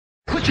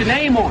your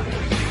name on it.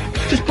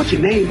 Just put your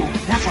name on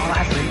it. That's all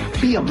I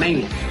say. Be a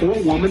man or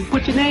woman.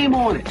 Put your name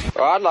on it.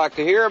 Well, I'd like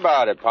to hear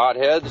about it,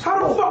 potheads.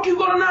 How the fuck you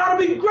gonna know how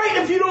to be great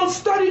if you don't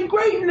study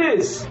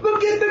greatness?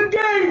 Look at the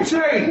game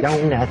tape.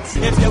 Donuts.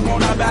 If you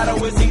wanna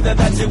battle, it's either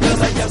that you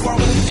will or you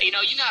won't. You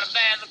know, you're not a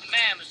bad-looking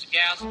man, Mr.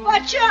 Gals.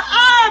 But you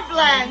are,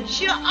 Blanche.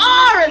 You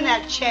are in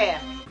that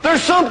chair.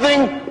 There's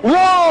something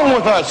wrong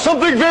with us.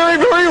 Something very,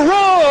 very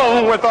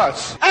wrong with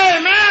us.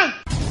 Hey, man!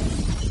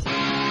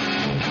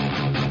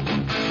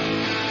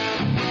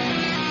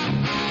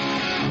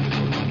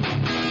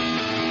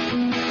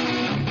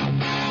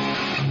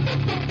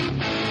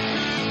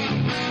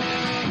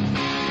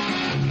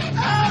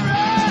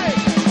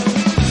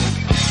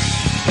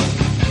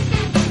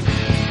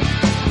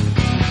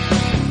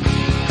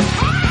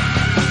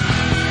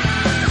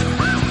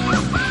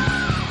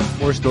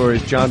 More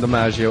stories. John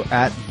Dimaggio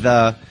at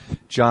the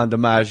John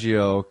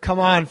Dimaggio. Come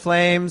on,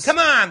 Flames. Come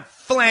on,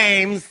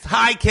 Flames.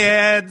 Hi,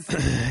 kids.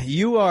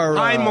 You are...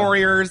 Hi,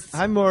 Warriors.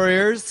 Hi,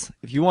 Warriors.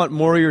 If you want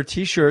Warrior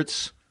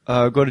t-shirts,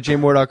 go to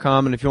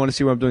jmohr.com, and if you want to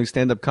see where I'm doing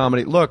stand-up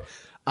comedy, look,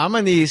 I'm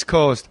on the East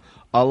Coast.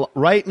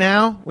 Right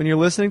now, when you're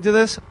listening to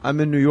this, I'm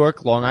in New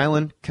York, Long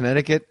Island,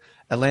 Connecticut,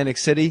 Atlantic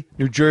City,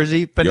 New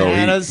Jersey,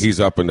 bananas. Yo, he's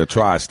up in the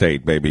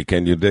tri-state, baby.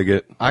 Can you dig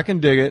it? I can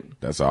dig it.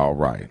 That's all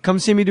right. Come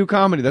see me do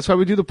comedy. That's why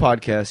we do the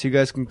podcast. You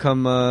guys can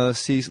come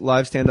see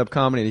live stand-up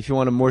comedy. And if you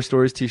want a More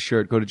Stories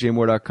t-shirt, go to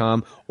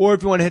jmohr.com. Or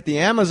if you want to hit the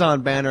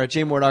Amazon banner at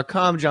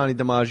jmohr.com, Johnny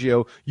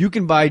Dimaggio, you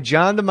can buy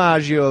John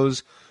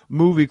Dimaggio's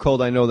movie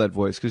called I Know That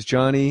Voice, because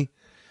Johnny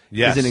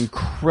is an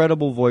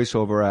incredible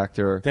voiceover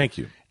actor. Thank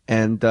you.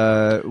 And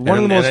one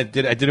of the most... I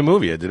did a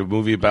movie. I did a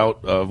movie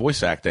about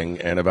voice acting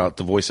and about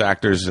the voice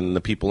actors and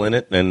the people in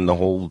it and the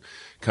whole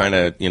kind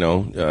of,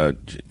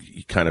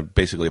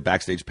 basically a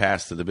backstage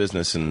pass to the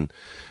business. And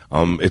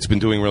it's been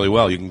doing really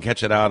well. You can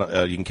catch it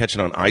out. You can catch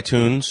it on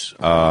iTunes.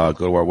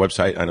 Go to our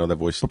website,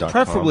 iknowthatvoice.com.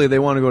 Preferably, they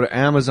want to go to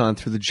Amazon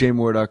through the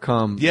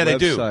jmohr.com Yeah, they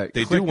website.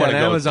 do. They Click do want to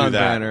go Amazon through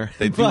that. Banner.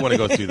 They do want to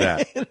go through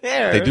that.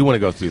 They do want to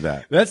go through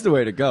that. That's the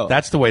way to go.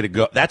 That's the way to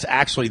go. That's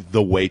actually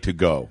the way to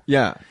go.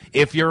 Yeah.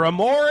 If you're a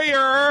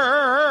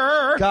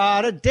warrior,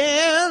 gotta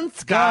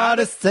dance,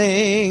 gotta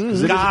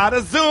sing,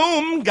 gotta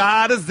zoom,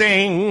 gotta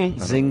zing.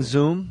 Zing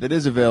zoom. It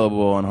is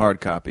available on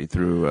hard copy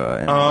through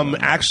Amazon.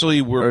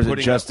 Actually, we're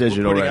putting just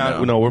digital right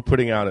now? No, we're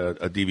putting out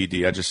a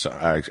DVD.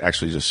 I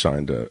actually just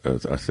signed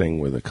a thing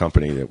with a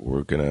company that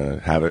we're gonna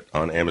have it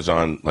on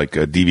Amazon, like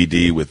a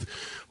DVD with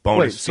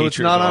bonus features. So it's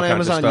not on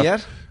Amazon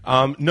yet?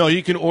 No,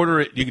 you can order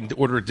it. You can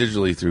order it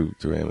digitally through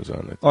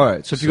Amazon. All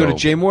right. So if you go to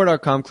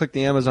jmohr.com, click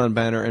the Amazon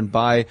banner, and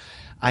buy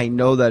I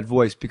Know That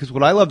Voice. Because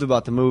what I loved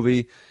about the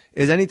movie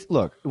is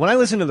look, when I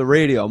listen to the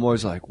radio, I'm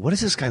always like, what does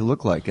this guy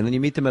look like? And then you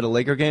meet them at a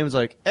Laker game. It's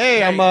like,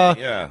 hey,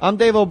 I'm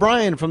Dave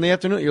O'Brien from the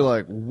afternoon. You're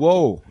like,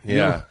 whoa.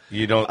 Yeah.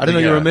 You don't. I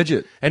didn't know you were a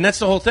midget. And that's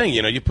the whole thing.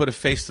 You put a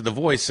face to the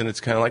voice, and it's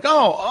kind of like,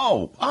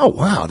 oh,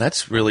 wow,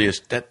 that's really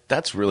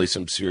that's really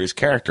some serious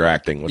character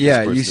acting.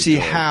 Yeah. You see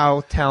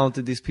how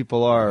talented these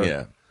people are.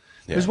 Yeah.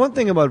 There's one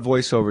thing about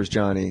voiceovers,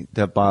 Johnny,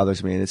 that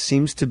bothers me, and it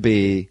seems to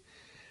be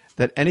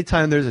that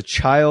anytime there's a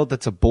child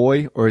that's a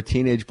boy or a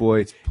teenage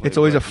boy, it's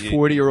always a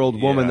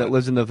 40-year-old woman that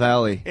lives in the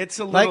valley. It's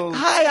a little... Like,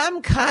 hi,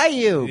 I'm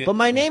Caillou, but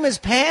my name is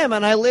Pam,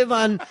 and I live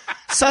on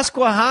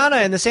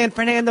Susquehanna in the San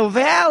Fernando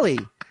Valley.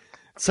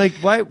 It's like,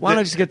 why not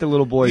just get the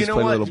little boys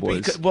play little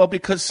boys?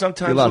 Because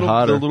sometimes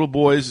the little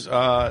boys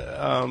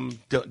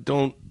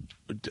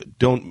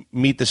don't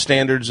meet the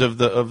standards of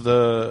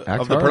the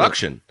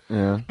production.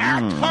 Yeah.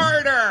 Act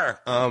harder.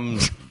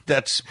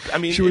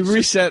 Should we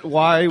reset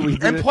why we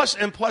did it?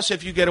 Plus,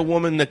 if you get a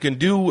woman that can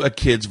do a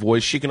kid's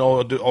voice, she can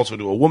also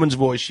do a woman's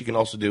voice. She can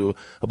also do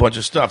a bunch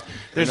of stuff.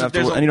 And you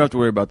don't have to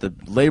worry about the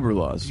labor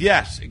laws.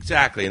 Yes,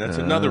 exactly, and that's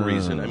another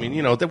reason. I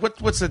mean,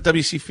 what's the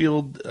W.C.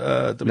 Field?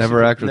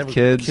 Never act with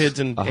kids. Kids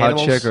and a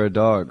animals? Hot chick or a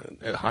dog.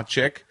 A hot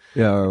chick.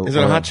 Yeah. Is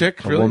it a hot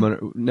chick? Really? A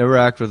woman. Never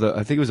act with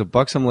I think it was a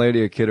buxom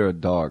lady, a kid, or a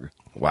dog.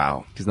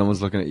 Wow. Because no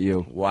one's looking at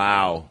you.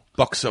 Wow.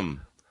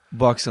 Buxom.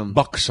 That's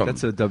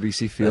a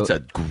W.C. Field.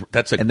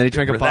 That's a. And then he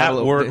drank a bottle.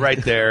 That word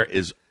right there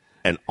is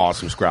an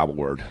awesome Scrabble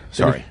word.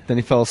 Sorry. Then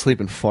he fell asleep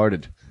and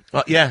farted.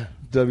 Yeah.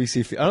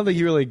 W.C. Field. I don't think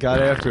he really got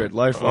after it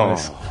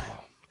life-wise.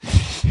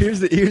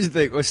 Here's the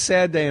thing. It was a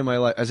sad day in my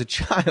life. As a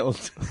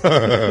child,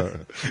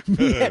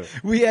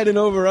 we had an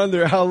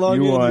over-under how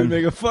long you had to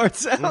make a fart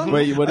sound.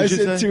 Wait, what did you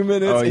say? I said 2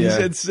 minutes, and you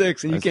said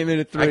 6, and you came in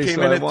at 3. I came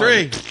in at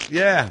 3.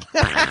 Yeah.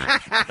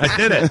 I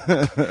did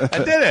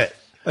it.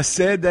 A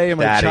sad day in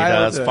my childhood.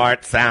 Daddy does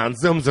fart sound.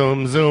 Zoom,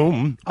 zoom,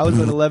 zoom. I was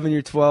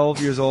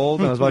 12 years old,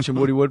 and I was watching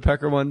Woody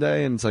Woodpecker one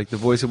day, and it's like the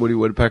voice of Woody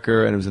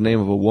Woodpecker, and it was the name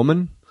of a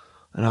woman.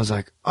 And I was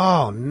like,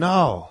 oh,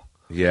 no.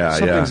 Yeah,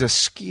 Something's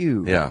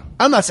askew. Yeah.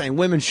 I'm not saying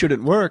women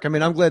shouldn't work. I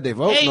mean, I'm glad they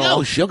vote. Hey, no,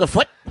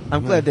 Sugarfoot.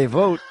 I'm glad they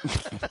vote.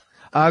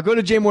 Go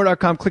to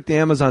jmohr.com, click the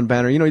Amazon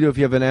banner. You know what you do if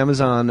you have an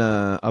Amazon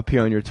up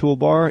here on your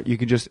toolbar? You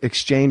can just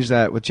exchange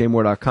that with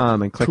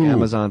jmohr.com and click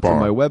Amazon from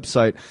my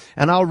website.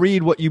 And I'll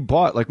read what you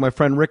bought. Like my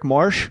friend Rick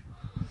Marsh,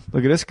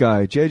 Look at this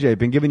guy, JJ.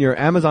 Been giving your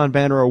Amazon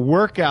banner a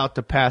workout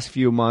the past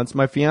few months.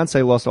 My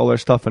fiance lost all her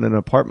stuff in an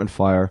apartment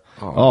fire.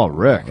 Oh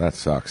Rick. That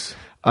sucks.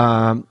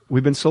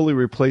 We've been slowly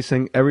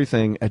replacing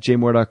everything at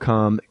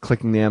jmohr.com,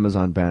 clicking the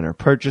Amazon banner.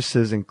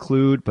 Purchases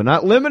include, but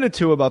not limited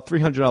to, about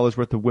 $300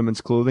 worth of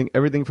women's clothing,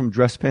 everything from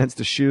dress pants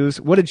to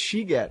shoes. What did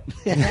she get?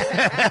 Because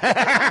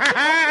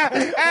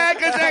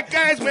that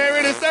guy's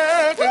married a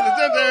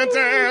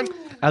son.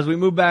 As we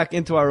move back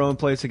into our own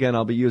place again,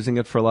 I'll be using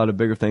it for a lot of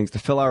bigger things to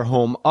fill our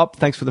home up.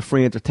 Thanks for the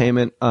free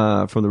entertainment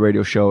from the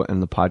radio show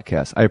and the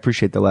podcast. I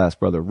appreciate the last,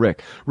 brother,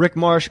 Rick. Rick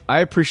Marsh, I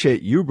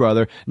appreciate you,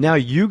 brother. Now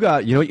you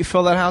know what you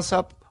fill that house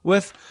up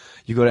with?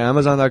 You go to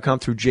Amazon.com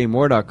through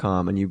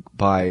jmohr.com and you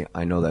buy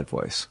I Know That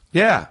Voice.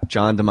 Yeah.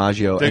 John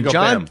Dimaggio. And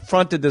John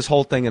fronted this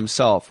whole thing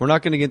himself. We're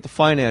not going to get into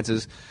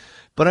finances,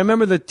 but I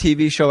remember the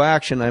TV show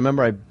Action. I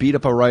remember I beat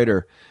up a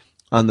writer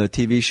on the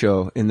TV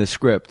show in the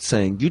script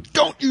saying, you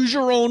don't use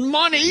your own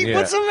money. Yeah.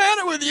 What's the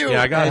matter with you?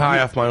 Yeah, I got high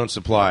off my own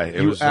supply.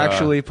 It was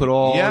actually put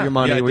all your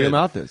money where your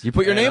mouth is. You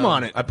put your name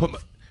on it. I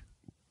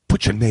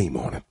put your name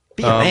on it.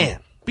 Be a man.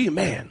 Be a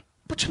man.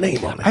 Put your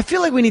name on it. I feel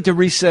like we need to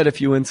reset a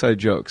few inside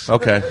jokes.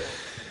 Okay.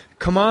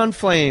 Come on,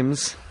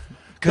 Flames.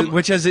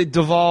 Which has it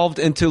devolved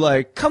into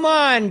like, come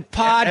on,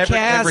 podcast.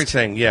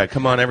 Everything. Yeah,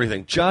 come on,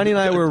 everything. Johnny and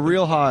I were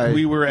real high.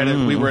 We were at a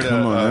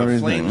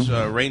Flames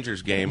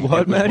Rangers game.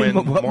 What, Manny?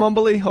 What,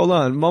 Mumbly? Hold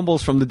on.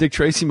 Mumbles from the Dick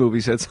Tracy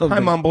movie said something. Hi,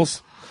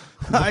 Mumbles.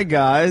 Hi,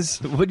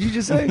 guys. What did you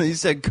just say? You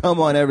said,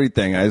 come on,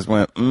 everything. I just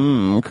went,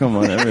 come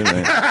on,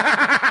 everything.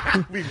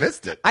 We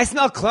missed it. I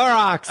smell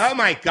Clorox. Oh,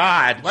 my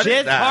God. What is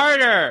Jizz that?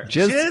 harder.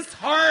 Jizz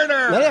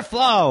harder. Let it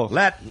flow.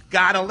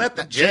 Gotta let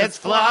the jizz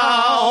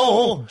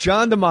flow.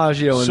 John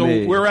Dimaggio and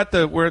me. So we're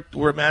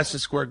at Madison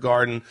Square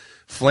Garden.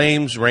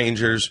 Flames,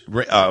 Rangers.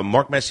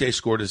 Mark Messier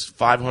scored his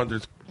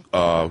 500th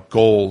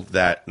goal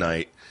that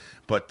night.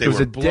 But they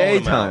were blowing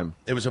daytime.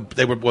 Him out.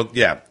 They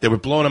were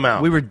blowing him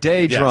out. We were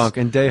day drunk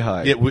and day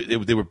high. They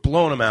were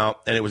blowing him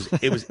out, and it was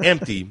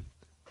empty.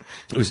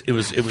 It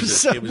was.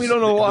 We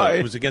don't know why.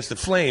 It was against the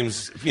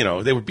Flames. You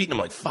know, they were beating them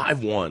like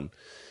 5-1,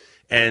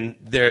 and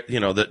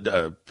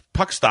the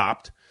puck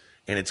stopped,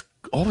 and it's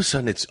all of a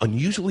sudden it's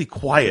unusually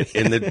quiet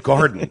in the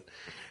garden,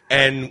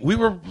 and we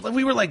were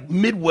like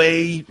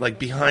midway, like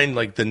behind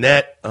like the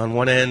net on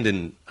one end,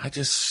 and I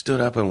just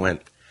stood up and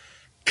went,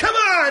 "Come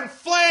on,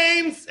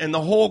 Flames!" And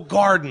the whole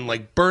garden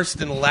like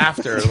burst into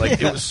laughter.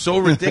 Like it was so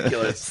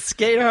ridiculous.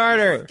 Skate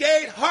harder.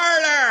 Skate harder.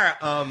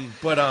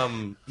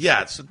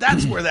 Yeah. So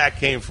that's where that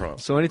came from.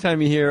 So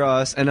anytime you hear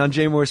us and on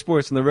J Mohr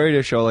Sports on the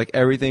radio show, like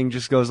everything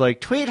just goes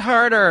like tweet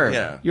harder.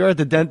 Yeah. You're at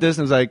the dentist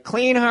and it's like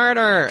clean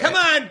harder. Come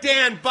on,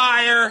 Dan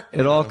Byer.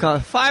 It all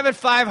comes 5 at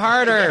 5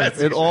 harder. Yes,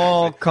 it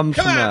all comes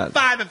Come from on, that.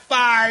 5 at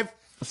 5.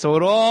 So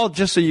it all,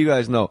 just so you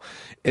guys know,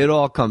 it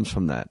all comes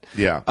from that.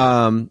 Yeah.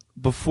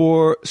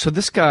 So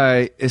this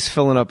guy is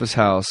filling up his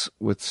house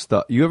with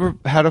stuff. You ever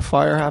had a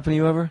fire happen to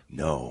you ever?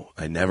 No,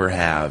 I never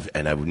have,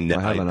 and I would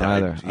never. I haven't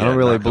either. I don't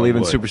really believe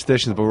in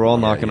superstitions, but we're all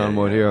knocking on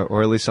wood here,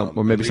 or at least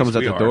or maybe someone's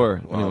at the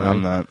door. Well, anyway.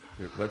 I'm not.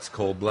 That's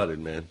cold-blooded,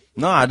 man.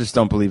 No, I just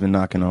don't believe in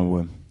knocking on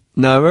wood.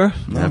 Never?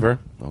 Never?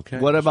 Okay.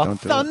 What about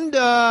thunder,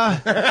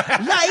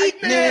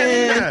 lightning,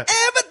 everything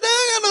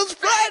is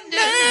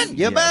frightening?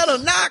 You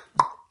better knock.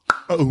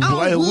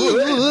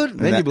 wood.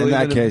 Then you believe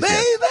in case,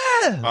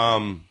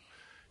 baby.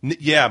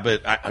 Yeah,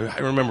 but I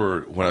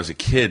remember when I was a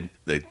kid,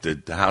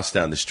 the house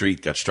down the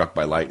street got struck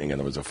by lightning, and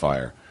there was a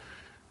fire.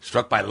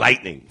 Struck by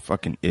lightning.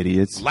 Fucking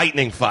idiots.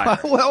 Lightning fire.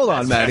 Well, hold on,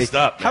 That's Matty. messed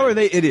up, man. How are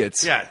they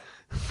idiots? Yeah.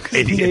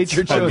 Idiots.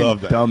 Nature I children.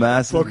 love that.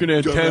 Dumbass. Fucking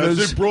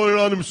antennas. They brought it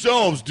on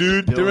themselves,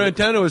 dude. Their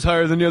antenna was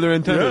higher than the other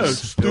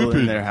antennas. Still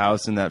in their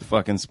house in that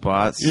fucking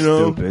spot. You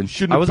know,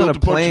 Stupid. I was on a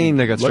plane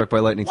that got struck by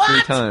lightning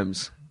 3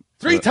 times.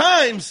 3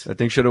 times? That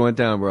thing should have went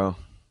down, bro.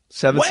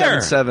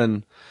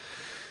 777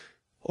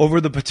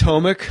 over the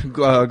Potomac,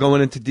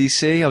 going into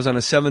D.C. I was on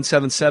a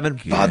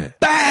 777. Yeah.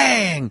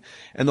 Bang!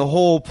 And the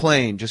whole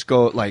plane just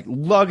go like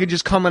luggage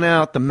is coming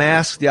out, the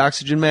mask, the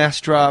oxygen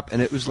mask drop,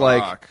 and it was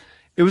like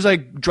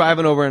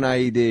driving over an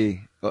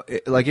IED.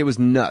 It was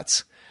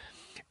nuts.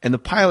 And the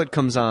pilot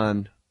comes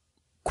on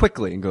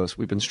quickly and goes,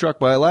 "We've been struck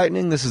by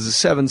lightning. This is a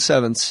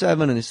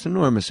 777, and it's an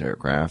enormous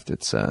aircraft.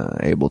 It's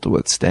able to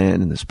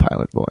withstand," in this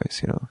pilot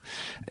voice,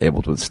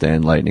 able to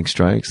withstand lightning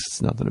strikes.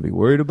 It's nothing to be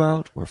worried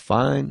about. We're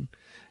fine.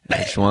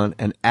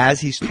 And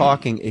as he's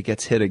talking, it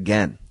gets hit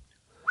again.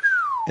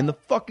 And the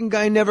fucking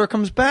guy never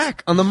comes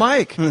back on the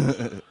mic.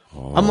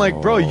 I'm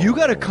like, bro, you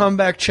got to come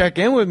back, check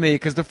in with me,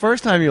 because the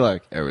first time you're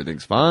like,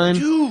 everything's fine,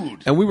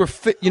 dude. And we were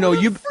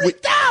you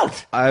freaked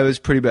out. I was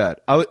pretty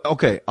bad.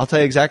 Okay, I'll tell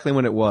you exactly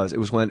when it was. It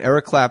was when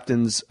Eric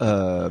Clapton's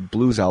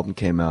blues album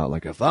came out.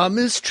 Like, if I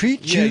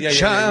mistreat you,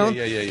 child.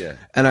 Yeah.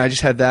 And I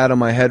just had that on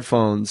my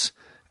headphones,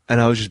 and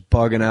I was just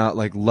bugging out,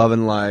 like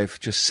loving life,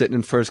 just sitting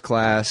in first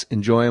class,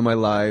 enjoying my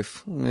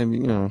life.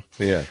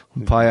 Yeah.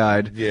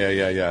 Pie-eyed.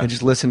 Yeah. And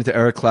just listening to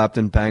Eric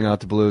Clapton bang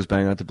out the blues,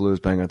 bang out the blues,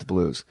 bang out the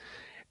blues.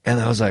 And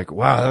I was like,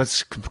 wow,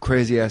 that's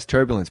crazy-ass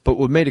turbulence. But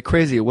what made it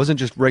crazy, it wasn't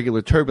just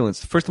regular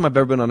turbulence. The first time I've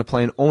ever been on a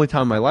plane, only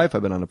time in my life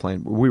I've been on a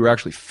plane, we were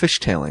actually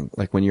fishtailing,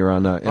 like when you're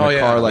on in a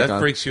car. Like that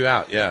freaks you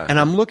out, yeah. And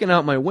I'm looking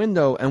out my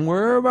window, and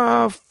we're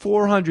about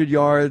 400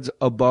 yards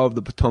above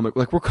the Potomac.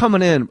 Like, we're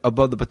coming in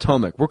above the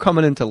Potomac. We're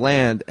coming into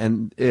land,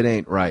 and it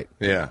ain't right.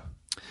 Yeah.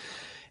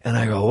 And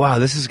I go, wow,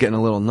 this is getting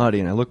a little nutty.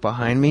 And I look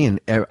behind me, and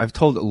I've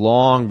told a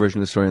long version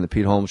of the story on the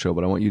Pete Holmes show,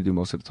 but I want you to do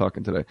most of the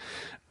talking today.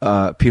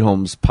 Pete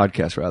Holmes'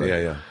 podcast, rather. Yeah,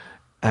 yeah.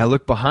 And I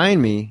look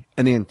behind me,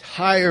 and the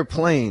entire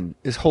plane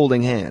is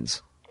holding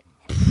hands.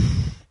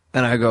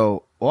 And I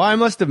go, well, I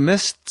must have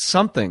missed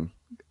something.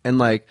 And,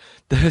 like,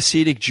 the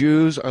Hasidic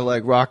Jews are,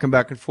 like, rocking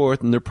back and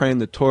forth, and they're praying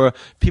the Torah.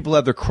 People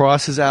have their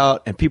crosses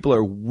out, and people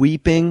are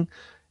weeping.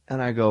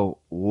 And I go,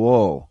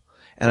 whoa.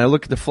 And I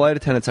look at the flight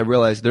attendants, I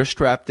realize they're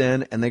strapped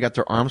in, and they got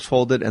their arms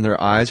folded, and their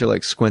eyes are,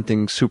 like,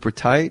 squinting super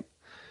tight.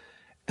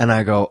 And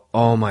I go,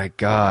 oh, my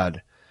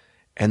God.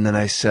 And then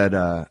I said,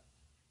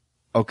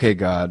 okay,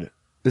 God,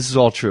 this is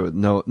all true.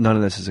 No, none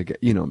of this is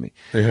you know me.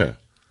 Yeah.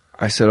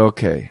 I said,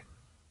 okay,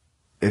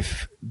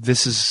 if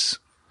this is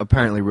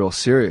apparently real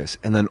serious.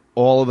 And then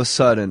all of a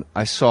sudden,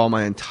 I saw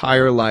my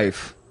entire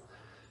life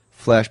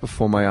flash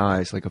before my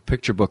eyes, like a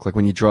picture book, like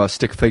when you draw a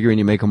stick figure and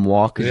you make them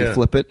walk as you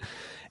flip it.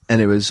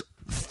 And it was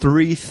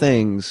 3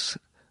 things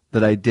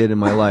that I did in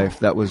my life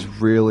that was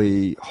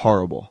really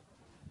horrible.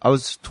 I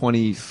was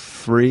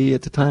 23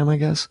 at the time, I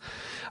guess.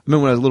 I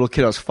remember when I was a little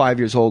kid, I was 5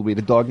 years old. We had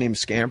a dog named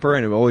Scamper,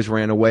 and it always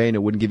ran away, and it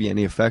wouldn't give you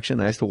any affection.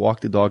 I used to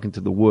walk the dog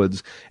into the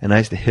woods, and I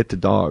used to hit the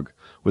dog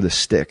with a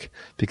stick,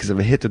 because if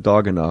I hit the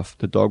dog enough,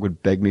 the dog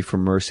would beg me for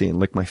mercy and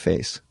lick my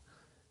face.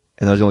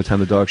 And that was the only time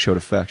the dog showed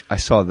affection. I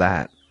saw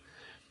that.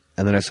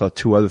 And then I saw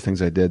 2 other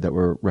things I did that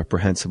were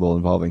reprehensible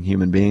involving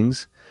human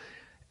beings,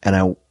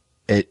 and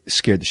it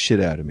scared the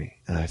shit out of me.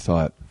 And I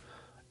thought,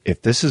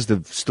 if this is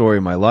the story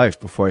of my life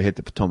before I hit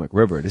the Potomac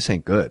River, this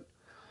ain't good.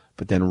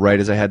 But then right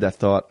as I had that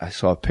thought, I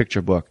saw a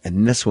picture book,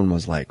 and this one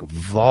was like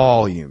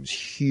volumes,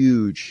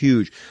 huge,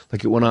 huge.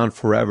 Like, it went on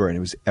forever, and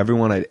it was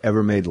everyone I'd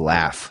ever made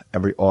laugh,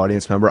 every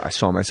audience member. I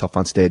saw myself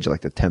on stage at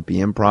like the Tempe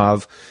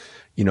Improv,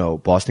 you know,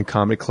 Boston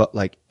Comedy Club,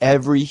 like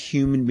every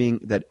human being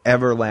that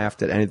ever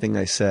laughed at anything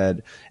I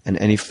said, and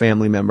any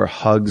family member,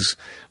 hugs,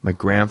 my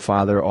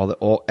grandfather,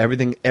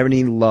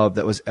 everything love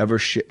that was ever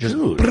shit, just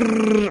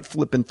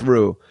flipping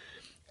through.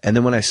 And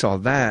then when I saw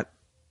that,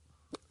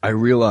 I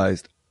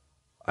realized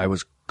I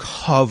was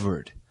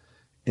covered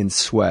in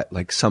sweat,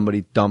 like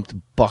somebody dumped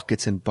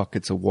buckets and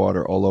buckets of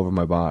water all over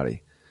my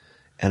body.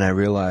 And I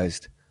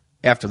realized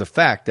after the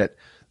fact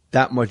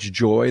that much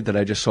joy that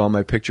I just saw in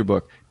my picture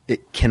book,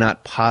 it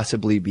cannot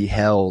possibly be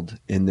held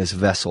in this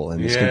vessel,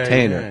 in this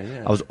container.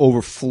 Yeah. I was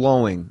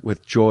overflowing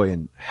with joy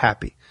and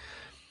happy.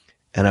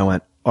 And I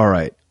went, all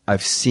right,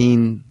 I've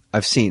seen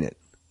it,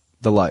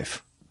 the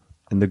life.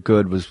 And the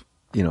good was,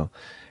 you know.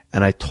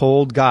 And I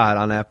told God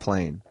on that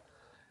plane,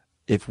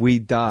 if we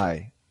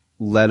die,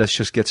 let us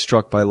just get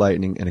struck by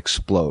lightning and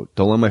explode.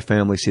 Don't let my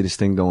family see this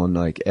thing going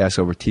like ass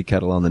over tea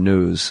kettle on the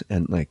news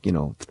and, like, you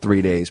know,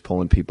 3 days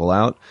pulling people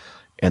out.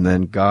 And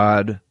then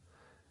God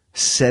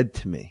said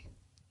to me,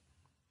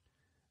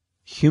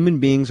 human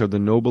beings are the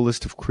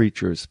noblest of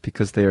creatures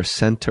because they are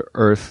sent to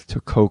earth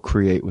to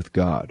co-create with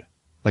God.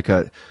 Like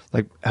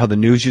how the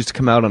news used to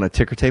come out on a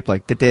ticker tape,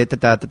 like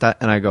da-da-da-da-da-da.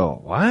 And I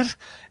go, what?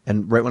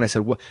 And right when I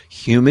said, what?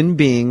 Human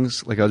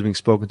beings, like I was being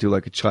spoken to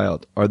like a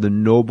child, are the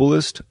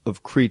noblest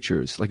of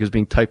creatures. Like it was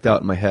being typed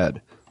out in my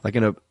head. Like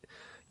in a,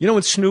 you know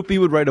when Snoopy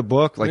would write a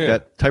book, like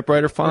that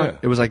typewriter font? Yeah.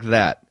 It was like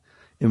that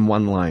in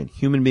one line.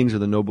 Human beings are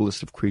the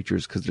noblest of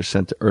creatures because they're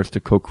sent to earth to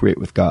co-create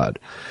with God.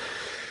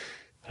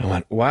 And I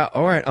went, wow,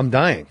 all right, I'm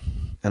dying.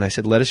 And I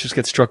said, let us just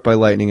get struck by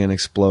lightning and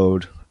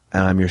explode,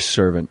 and I'm your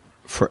servant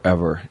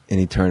forever, in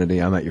eternity.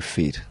 I'm at your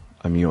feet.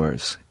 I'm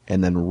yours.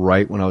 And then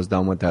right when I was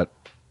done with that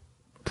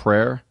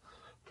prayer,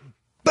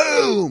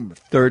 boom!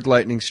 3rd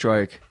lightning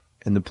strike,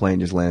 and the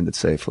plane just landed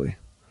safely.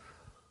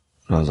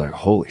 And I was like,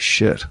 holy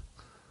shit.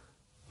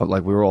 But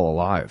like we were all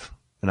alive.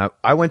 And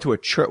I went to a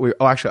church.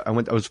 I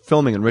was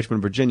filming in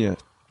Richmond, Virginia,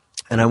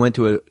 and I went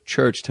to a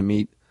church to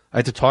meet. I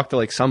had to talk to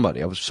like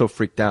somebody. I was so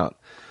freaked out.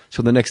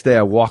 So the next day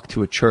I walked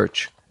to a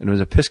church, and it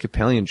was an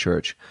Episcopalian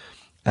church.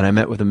 And I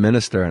met with a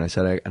minister,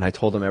 and I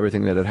told him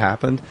everything that had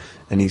happened.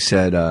 And he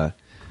said,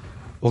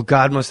 well,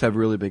 God must have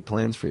really big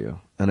plans for you.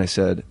 And I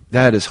said,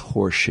 that is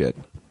horseshit.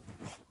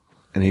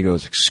 And he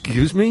goes,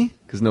 excuse me?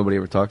 Because nobody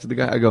ever talked to the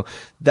guy. I go,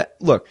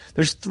 look,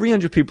 there's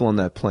 300 people on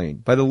that plane.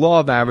 By the law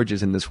of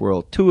averages in this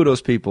world, 2 of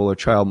those people are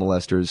child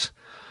molesters.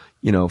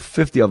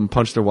 50 of them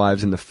punched their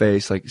wives in the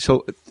face. Like,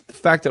 so the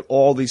fact that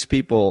all these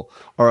people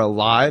are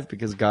alive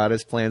because God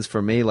has plans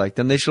for me, like,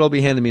 then they should all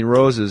be handing me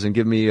roses and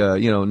give me,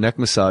 neck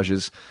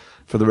massages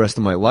for the rest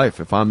of my life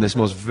if I'm this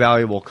most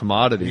valuable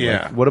commodity.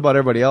 Yeah. Like, what about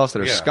everybody else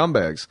that are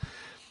scumbags?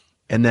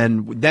 And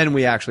then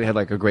we actually had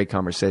like a great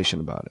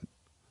conversation about it.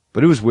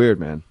 But it was weird,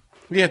 man.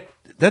 Yeah,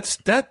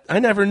 I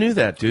never knew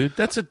that, dude.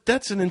 That's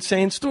an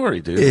insane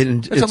story,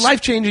 dude. That's a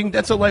life-changing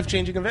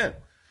event.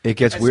 It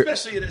gets weird,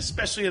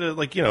 especially at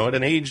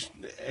an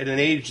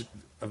age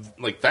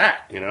like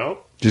that, you know?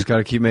 Just got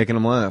to keep making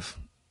them laugh.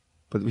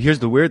 But here's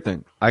the weird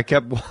thing. I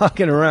kept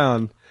walking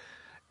around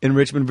in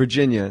Richmond,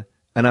 Virginia,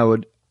 and I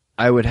would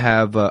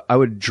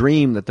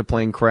dream that the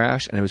plane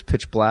crashed and it was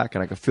pitch black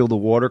and I could feel the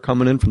water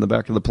coming in from the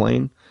back of the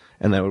plane,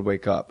 and I would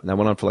wake up. And that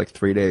went on for like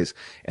 3 days.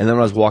 And then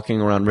when I was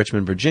walking around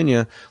Richmond,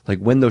 Virginia, like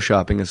window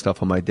shopping and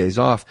stuff on my days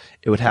off,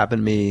 it would happen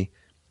to me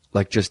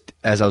like just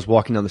as I was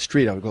walking down the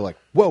street, I would go like,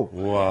 whoa.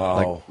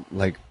 Wow.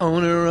 Like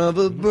owner of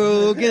a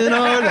broken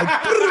heart.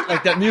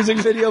 Like that music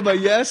video by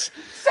Yes.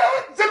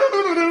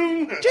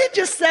 Treat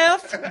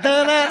yourself.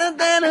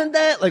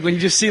 Like when you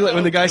just see, like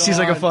when the guy sees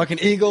like a fucking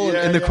eagle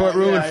in the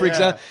courtroom and freaks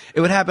out. It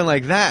would happen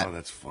like that. Oh,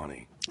 that's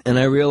funny. And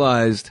I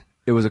realized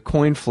it was a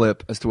coin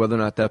flip as to whether or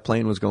not that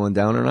plane was going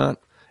down or not.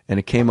 And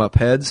it came up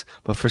heads,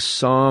 but for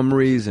some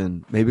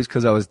reason, maybe it's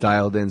because I was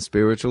dialed in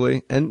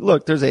spiritually. And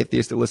look, there's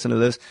atheists that listen to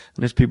this,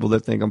 and there's people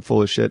that think I'm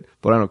full of shit,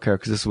 but I don't care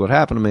because this is what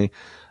happened to me.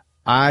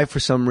 I, for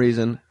some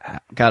reason,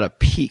 got a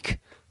peek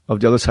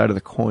of the other side of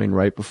the coin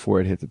right before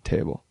it hit the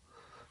table.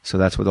 So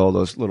that's what all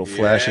those little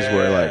flashes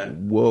were like,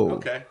 whoa.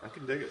 Okay, I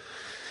can dig it.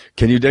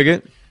 Can you dig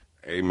it?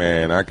 Hey,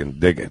 man, I can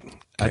dig it.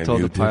 I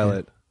told the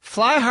pilot,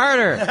 fly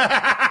harder.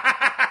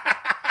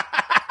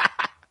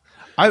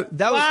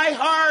 Fly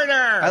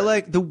harder. I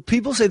like the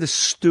people say the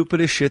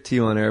stupidest shit to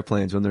you on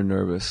airplanes when they're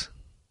nervous.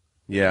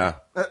 Yeah.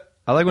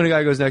 I like when a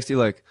guy goes next to you,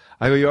 like,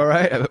 I go, you all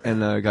right?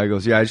 And the guy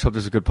goes, yeah, I just hope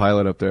there's a good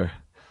pilot up there.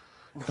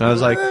 And I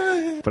was like,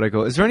 but I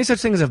go, is there any such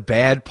thing as a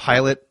bad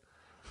pilot?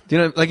 Do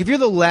you know, like if you're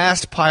the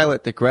last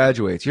pilot that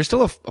graduates, you're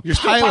still a pilot.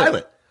 Still a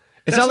pilot.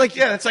 It's not like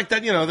it's like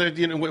that. You know,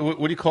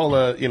 what do you call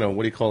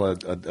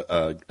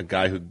a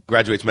guy who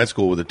graduates med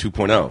school with a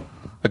 2.0?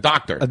 A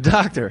doctor. A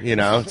doctor. You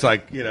know, it's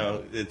like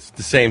it's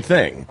the same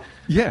thing.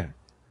 Yeah.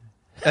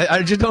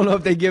 I just don't know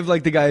if they give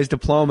like the guy his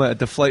diploma at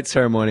the flight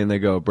ceremony and they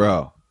go,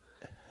 bro,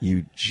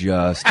 you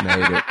just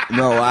made it.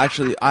 No,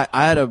 actually, I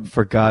had a.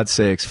 For God's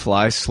sakes,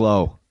 fly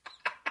slow.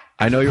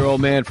 I know you're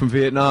old man from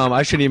Vietnam.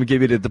 I shouldn't even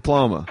give you the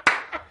diploma.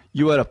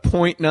 You had a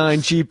 0.9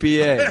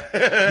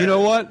 GPA. You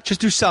know what?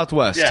 Just do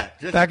Southwest. Yeah.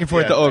 Back and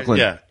forth to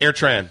Oakland. Yeah.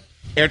 AirTran.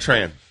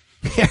 AirTran.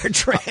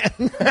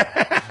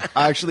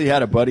 I actually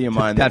had a buddy of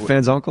mine that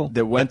fan's uncle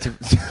that went to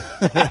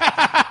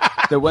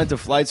that went to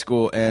flight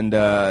school, and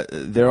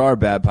there are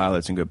bad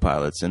pilots and good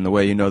pilots. And the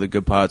way you know the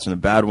good pilots and the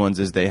bad ones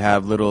is they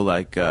have little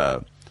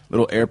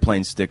little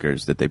airplane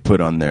stickers that they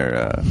put on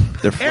their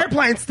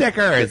airplane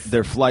stickers.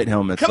 Their flight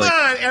helmets. Come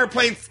on,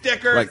 airplane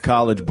stickers. Like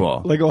college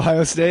ball. Like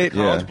Ohio State.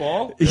 College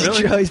ball.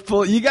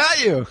 Really? You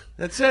got you.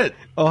 That's it.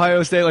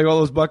 Ohio State, like all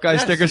those Buckeye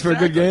stickers for a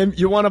good game.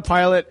 You want a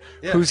pilot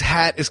whose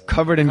hat is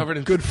covered in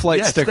good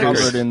flight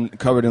stickers.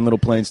 Covered in little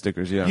plane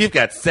stickers, yeah. You've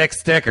got 6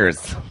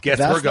 stickers. Guess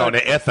we're going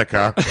to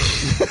Ithaca.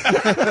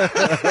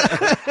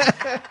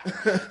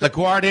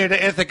 LaGuardia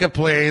to Ithaca,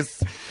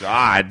 please.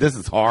 God, this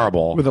is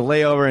horrible. With a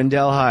layover in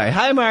Delhi.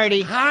 Hi,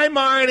 Marty. Hi,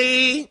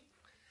 Marty.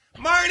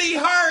 Marty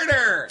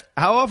Harder.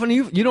 How often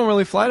you don't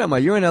really fly that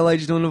much? You're in LA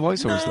just doing the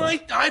voiceover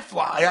stuff. I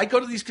fly. I go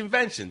to these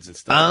conventions and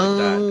stuff like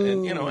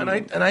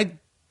that, and I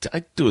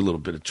do a little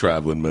bit of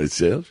traveling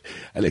myself.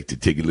 I like to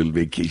take a little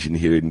vacation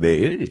here and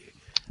there.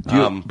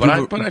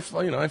 I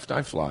fly.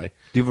 Do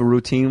you have a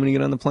routine when you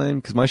get on the plane?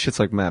 Because my shit's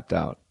like mapped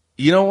out.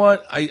 You know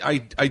what? I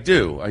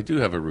do. I do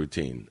have a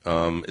routine.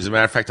 As a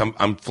matter of fact, I'm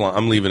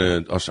leaving.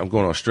 I'm going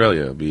to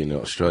Australia. I'll be in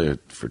Australia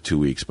for 2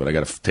 weeks, but I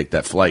got to take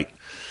that flight.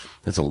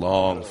 It's a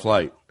long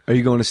flight. Are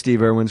you going to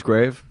Steve Irwin's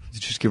grave?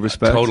 Did you just give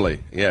respect?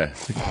 Totally. Yeah.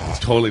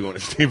 Totally going to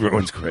Steve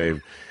Irwin's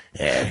grave.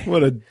 Yeah.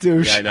 What a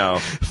douche. Yeah, I know.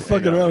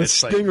 Fucking around with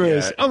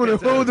stingrays. I'm going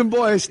to hold the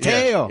boy's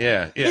tail.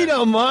 Yeah. He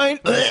don't mind.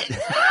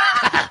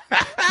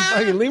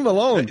 Fucking leave him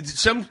alone.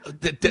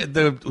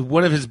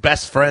 One of his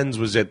best friends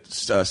was at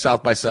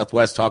South by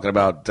Southwest talking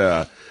about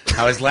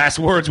how his last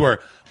words was,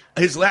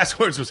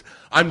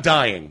 I'm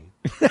dying.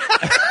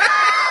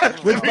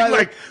 Which by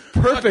like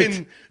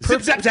perfect.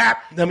 Zip, zap,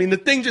 zap. I mean, the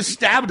thing just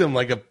stabbed him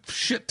like a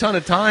shit ton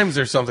of times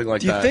or something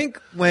like that. Do you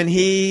think when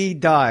he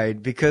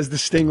died, because the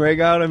stingray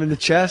got him in the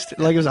chest,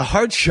 like it was a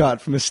heart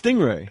shot from a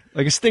stingray?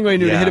 Like a stingray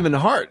knew to hit him in the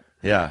heart.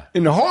 Yeah.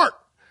 In the heart.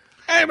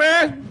 Hey,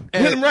 man.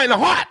 Hit him right in the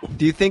heart.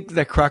 Do you think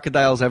that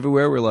crocodiles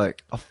everywhere were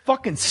like, a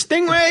fucking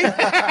stingray?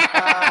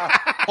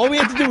 All we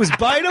had to do was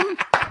bite him?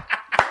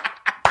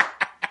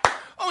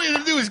 All we had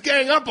to do was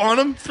gang up on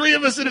him, 3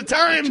 of us at a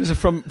time. Just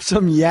from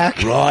some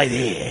yak. Right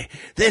here.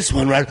 This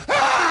one right.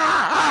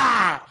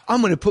 I'm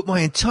going to put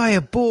my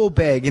entire ball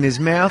bag in his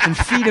mouth and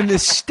feed him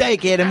this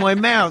steak out of my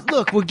mouth.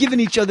 Look, we're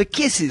giving each other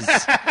kisses.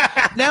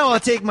 Now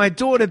I'll take my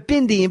daughter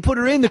Bindi and put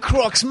her in the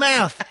croc's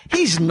mouth.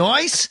 He's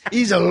nice.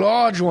 He's a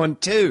large one,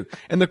 too.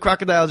 And the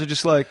crocodiles are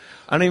just like,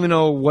 I don't even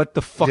know what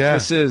the fuck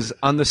this is.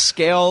 On the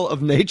scale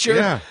of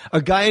nature,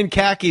 a guy in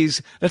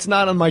khakis, that's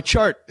not on my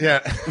chart.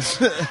 Yeah.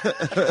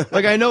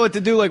 Like, I know what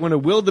to do. Like, when a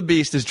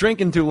wildebeest is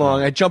drinking too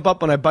long, I jump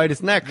up and I bite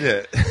its neck.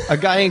 Yeah. A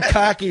guy in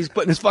khakis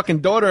putting his fucking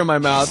daughter in my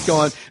mouth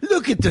going,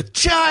 look at the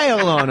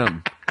child on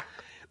him.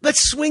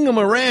 Let's swing him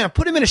around.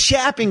 Put him in a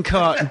shopping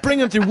cart and bring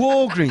him through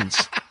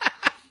Walgreens.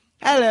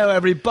 Hello,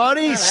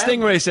 everybody. Hello.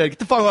 Stingray said, get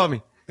the fuck off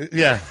me.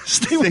 Yeah.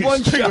 Sting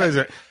one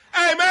shot.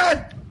 Hey,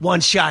 man.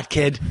 One shot,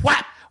 kid.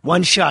 Whap.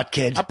 One shot,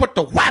 kid. I put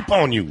the whap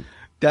on you.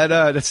 That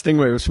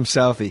Stingray was from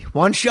Southie.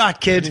 One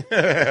shot, kid.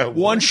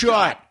 One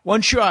shot.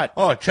 One shot.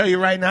 Oh, I'll tell you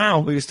right now.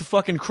 Well, he's the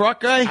fucking croc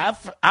guy.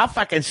 I'll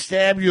fucking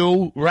stab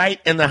you right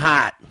in the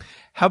heart.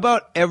 How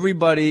about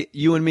everybody,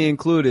 you and me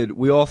included,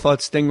 we all thought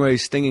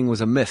Stingray's stinging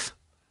was a myth.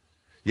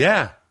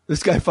 Yeah.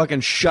 This guy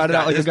fucking shot it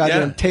out like a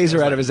goddamn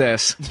taser out of his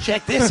ass.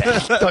 Check this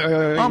out.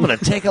 I'm going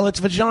to tickle its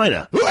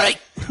vagina. Right.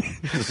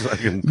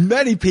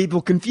 Many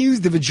people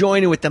confuse the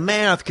vagina with the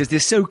mouth because they're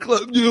so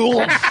close.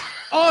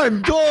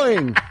 I'm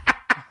dying.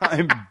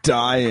 I'm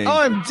dying.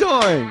 I'm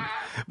dying.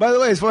 By the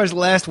way, as far as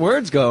last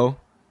words go,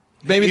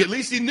 maybe At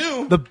least he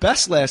knew. the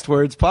best last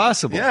words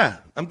possible. Yeah.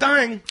 I'm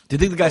dying. Do you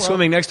think the guy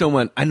swimming next to him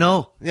went, I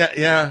know?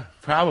 Yeah,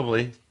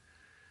 probably.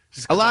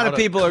 Just A lot of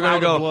people are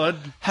going to go, blood.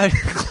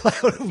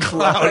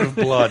 Cloud of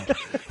blood.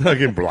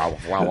 Fucking blah,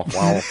 blah,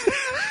 blah.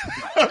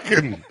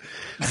 Fucking.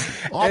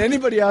 And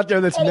anybody out there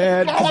that's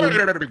mad 'cause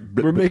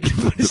we're making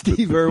fun of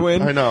Steve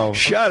Irwin. I know.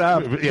 Shut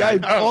up. Yeah,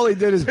 Guy, all he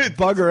did is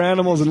bugger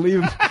animals and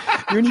leave them.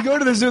 When you go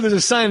to the zoo, there's a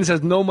sign that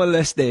says "No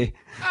moleste."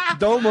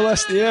 Don't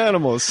molest the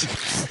animals.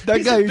 That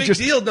He's guy a who big just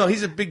deal. No,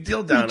 he's a big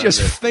deal down he just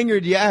under.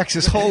 fingered yaks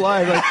his whole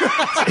life. Like,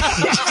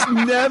 he just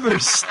never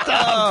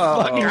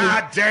stopped. Fucking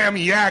Goddamn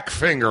yak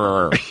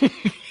fingerer.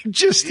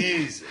 just.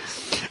 Jesus.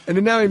 And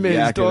then now he made his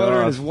Yak it daughter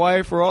and off. his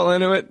wife are all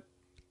into it.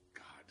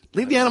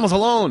 Leave the animals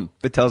alone.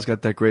 Vitel's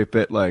got that great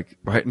bit like,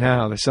 right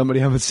now, there's somebody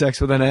having sex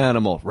with an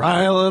animal,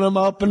 riling them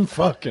up and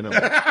fucking them.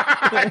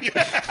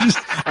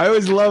 I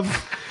always love,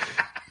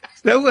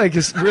 that like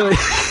is really,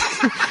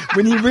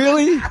 when you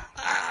really,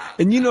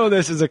 and you know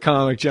this as a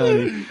comic,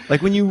 Johnny,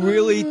 like when you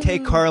really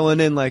take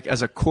Carlin in like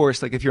as a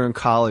course, like if you're in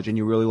college and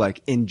you really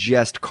like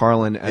ingest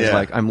Carlin as Yeah.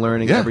 like, I'm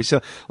learning Yeah. every, so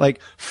like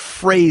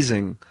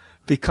phrasing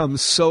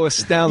becomes so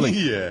astounding.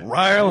 Yeah.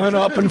 Riling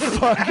up and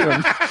fucking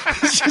them.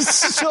 It's just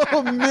so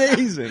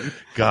amazing.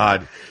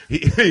 God.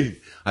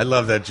 I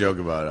love that joke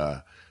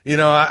about,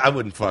 I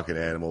wouldn't fuck an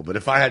animal, but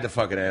if I had to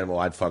fuck an animal,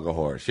 I'd fuck a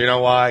horse. You know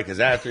why? Because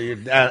after you're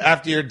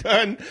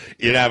done,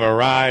 you'd have a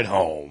ride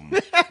home.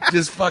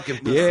 Just fucking.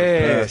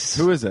 Yes.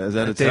 Who is that? Is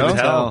that a David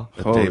Attell?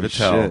 Attell. Holy David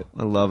Attell. shit.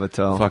 I love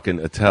Attell. Fucking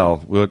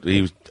Attell.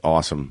 He was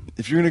awesome.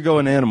 If you're going to go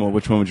an animal,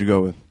 which one would you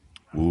go with?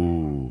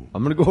 Ooh.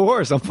 I'm going to go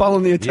horse. I'm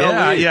following the Attell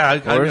lead. Yeah. I'm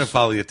Horse? going to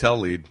follow the Attell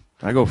lead.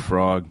 I go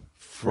frog.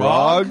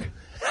 Frog?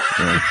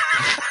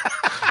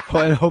 Oh,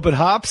 and hope it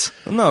hops?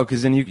 Well, no,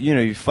 because then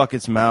you fuck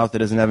its mouth. It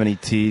doesn't have any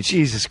teeth.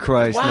 Jesus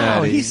Christ, Wow,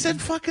 Maddie. he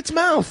said fuck its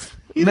mouth.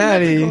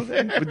 Maddie,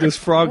 with those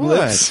frog What?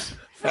 lips.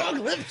 Frog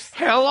lips.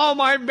 Hello,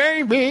 my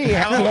baby.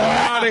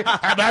 Hello.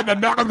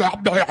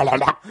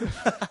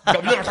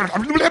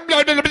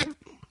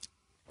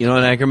 You know,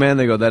 in Anchorman,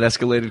 they go, that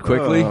escalated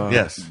quickly.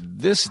 Yes.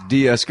 This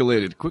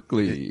de-escalated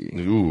quickly.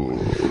 Ooh.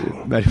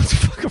 Maddie, what the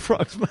fuck a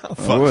frog's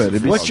mouth? I would.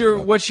 It'd be- What's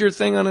your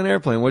thing on an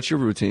airplane? What's your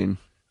routine?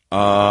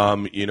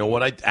 You know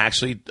what? I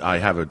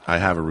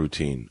have a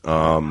routine.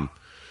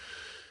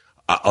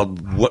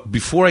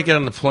 Before I get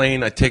on the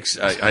plane,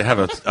 I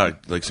have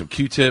like some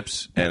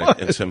Q-tips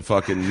and some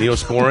fucking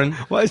Neosporin.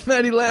 Why is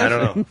Maddie laughing?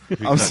 I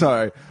don't know. I'm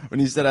sorry. When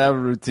you said I have a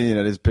routine,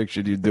 I just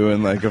pictured you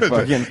doing like a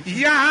fucking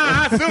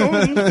Yeah,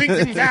 soon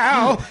thinking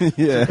now.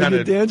 yeah. Kind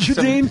Your dance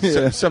routine?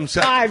 Some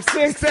 5,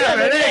 6,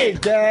 7,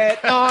 8.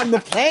 Get on the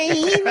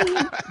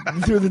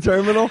plane. Through the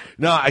terminal?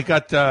 No, I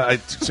got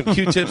some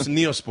Q-tips and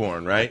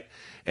Neosporin, right?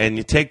 And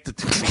you take the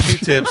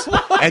Q-tips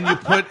and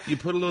you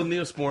put a little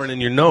Neosporin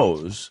in your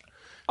nose.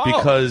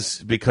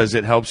 Because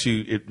it helps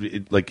you,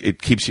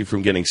 it keeps you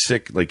from getting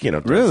sick, Really?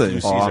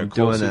 flu season, I'm cold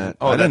doing season. that.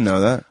 I didn't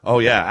know that. Oh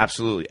yeah,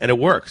 absolutely, and it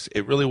works.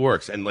 It really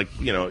works. And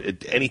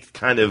any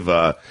kind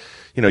of,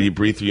 you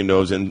breathe through your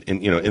nose and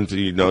in through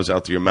your nose,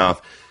 out through your mouth.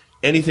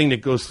 Anything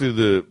that goes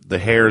through the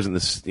hairs and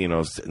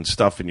and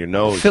stuff in your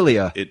nose.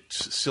 Cilia.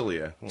 It's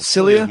cilia. Well,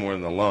 Cilia? is more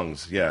than the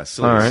lungs. Yeah,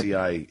 cilia. All right.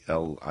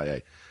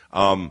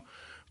 Cilia.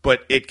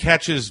 But it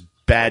catches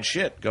bad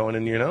shit going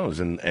in your nose,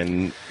 and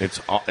it's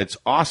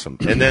awesome.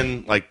 And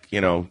then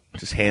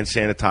just hand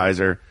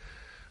sanitizer,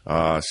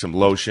 some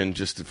lotion,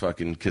 just to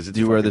fucking because it's.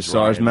 Do you wear the fucking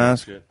dry SARS and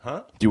mask? shit.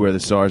 Huh? Do you wear the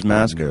SARS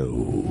mask?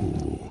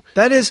 No.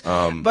 That is,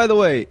 by the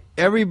way,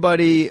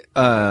 everybody,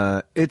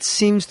 it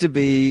seems to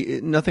be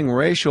nothing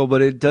racial,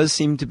 but it does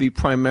seem to be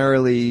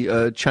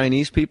primarily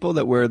Chinese people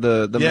that wear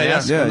the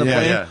mask on the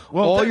plane. Yeah.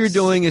 Well, all you're that's-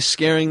 doing is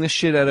scaring the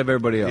shit out of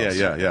everybody else.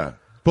 Yeah.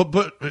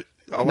 But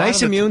a lot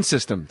Nice of the- immune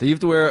system. You have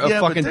to wear a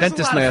Yeah, fucking but there's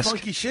dentist a lot mask. Of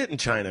funky shit in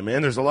China,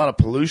 man. There's a lot of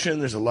pollution.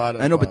 There's a lot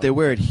of. I know, but they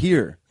wear it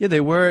here. Yeah, they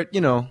wear it,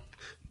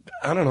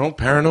 I don't know,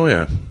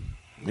 paranoia.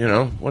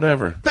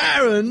 Whatever.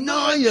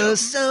 Paranoia,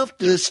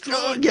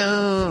 self-destruction.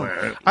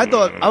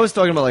 I was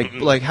talking about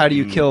like how do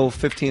you kill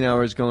 15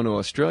 hours going to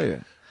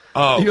Australia?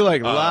 Oh, You're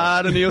like,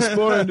 lot of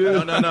Neosporin,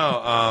 dude.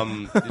 No.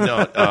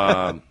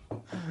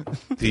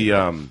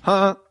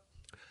 Huh?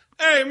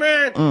 Hey,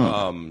 man.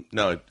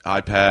 No,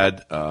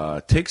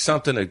 iPad. Take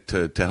something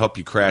to help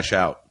you crash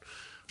out.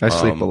 I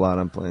sleep a lot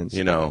on planes.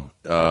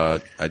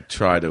 I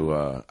try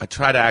to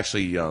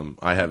actually.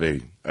 I have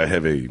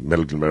a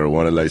medical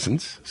marijuana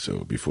license. So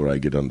before I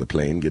get on the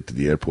plane, get to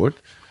the airport,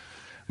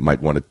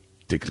 might want to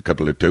take a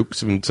couple of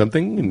tokes and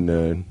something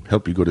and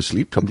help you go to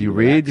sleep. Do you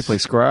read? Do you play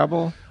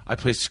Scrabble? I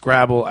play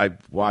Scrabble. I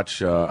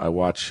watch.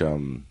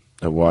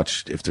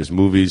 If there's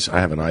movies, I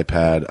have an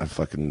iPad.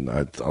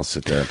 I'll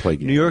sit there and play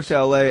games. New York to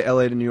L.A.,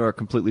 L.A. to New York,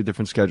 completely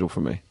different schedule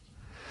for me.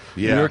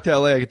 Yeah. New York to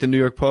L.A., I get the New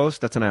York Post.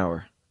 That's an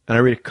hour, and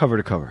I read it cover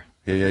to cover.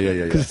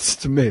 Yeah. Because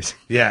it's amazing.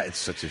 Yeah, it's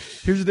such a.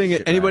 Here's the thing: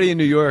 anybody in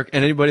New York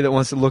and anybody that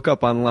wants to look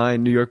up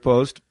online New York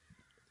Post,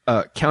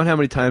 count how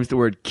many times the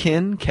word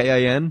kin,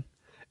 K-I-N,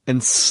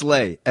 and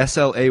slay,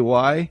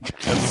 S-L-A-Y,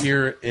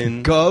 appear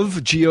in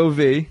gov,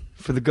 G-O-V,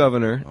 for the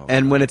governor,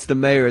 and when it's the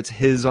mayor, it's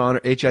his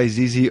honor,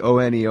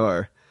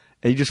 H-I-Z-Z-O-N-E-R,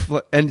 and you just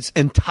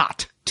and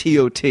tot,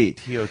 T-O-T.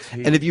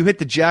 T-O-T. And if you hit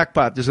the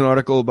jackpot, there's an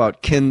article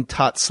about kin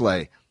tot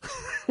slay.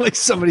 Like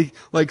somebody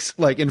like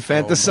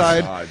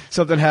infanticide,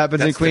 something happens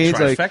That's in Queens.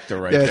 the like trifecta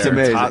right it's there.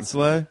 amazing. Tot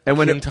slay? And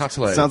when Kin tot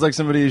slay. Sounds like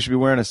somebody should be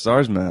wearing a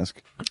SARS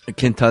mask.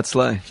 Kin tot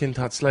slay, Kin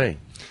tot slay.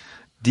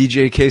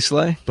 DJ K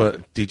slay.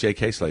 But DJ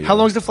K slay. How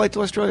long's the flight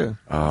to Australia?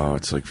 Oh,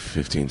 it's like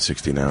 15,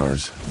 16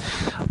 hours.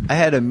 I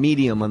had a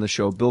medium on the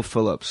show, Bill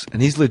Phillips,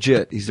 and he's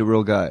legit. He's the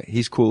real guy.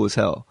 He's cool as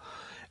hell.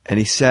 And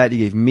he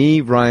gave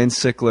me, Ryan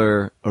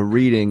Sickler, a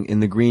reading in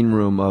the green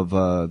room of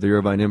the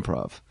Irvine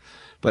Improv.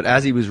 But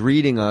as he was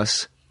reading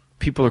us,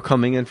 people are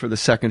coming in for the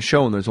second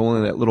show, and there's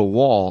only that little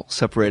wall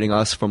separating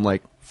us from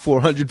like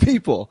 400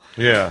 people.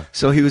 Yeah.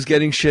 So he was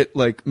getting shit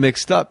like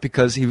mixed up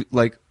because he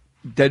like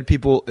dead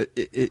people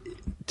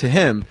to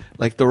him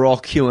like they're all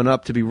queuing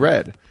up to be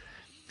read.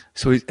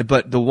 So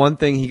but the one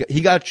thing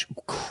he got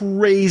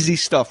crazy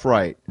stuff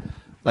right.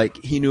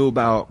 Like he knew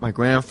about my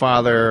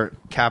grandfather,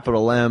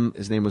 capital M.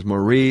 His name was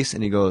Maurice,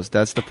 and he goes,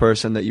 "That's the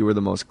person that you were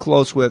the most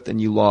close with,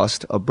 and you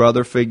lost a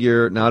brother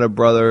figure, not a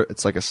brother.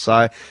 It's like a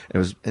side.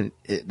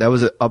 That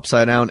was an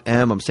upside down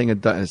M. I'm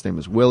saying his name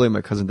was Willie.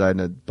 My cousin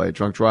died by a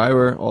drunk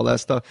driver. All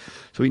that stuff.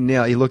 So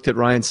he looked at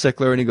Ryan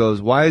Sickler and he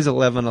goes, "Why is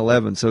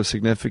 1111 so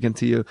significant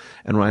to you?"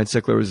 And Ryan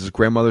Sickler was his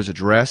grandmother's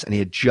address, and he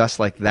had just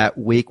like that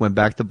week went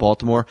back to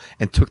Baltimore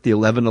and took the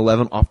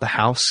 1111 off the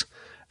house.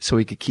 So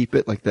he could keep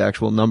it, like the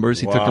actual numbers.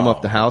 He took them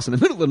off the house. In the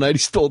middle of the night, he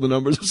stole the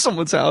numbers of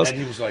someone's house. And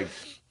he was like...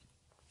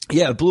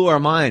 Yeah, it blew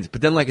our minds.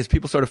 But then, like, as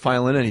people started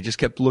filing in, he just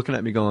kept looking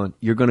at me going,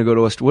 "You're going to go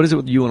to Australia. What is it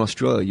with you in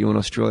Australia? You in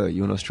Australia?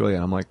 You in Australia?"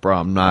 And I'm like, "Bro,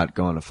 I'm not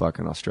going to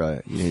fucking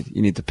Australia.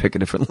 You need to pick a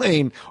different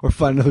lane or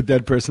find another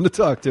dead person to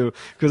talk to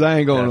because I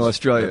ain't going to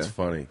Australia." That's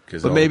funny.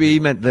 But maybe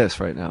he meant this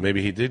right now.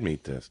 Maybe he did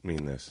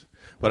mean this.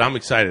 But I'm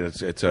excited.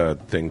 It's a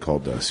thing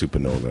called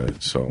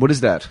Supernova. So what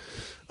is that?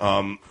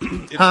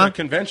 It's a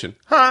convention.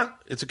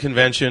 It's a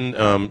convention.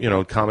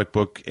 Comic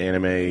book,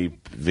 anime,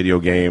 video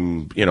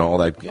game. All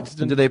that.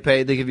 Do they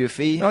pay? They give you a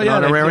fee? Oh an yeah,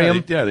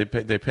 honorarium.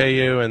 They pay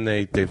you, and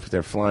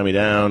they're flying me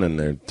down, and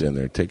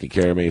they're taking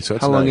care of me. So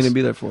it's how long nice. are you gonna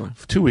be there for?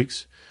 2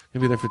 weeks.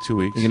 Gonna be there for 2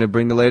 weeks. You gonna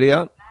bring the lady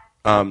out?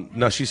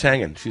 No, she's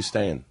hanging. She's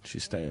staying.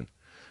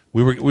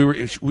 We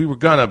were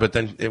gonna, but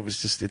then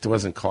it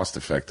wasn't cost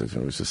effective.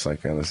 It was just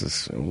like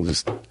we'll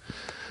just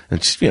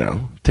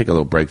take a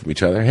little break from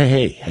each other.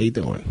 Hey, how you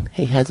doing?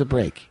 Hey, how's a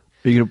break?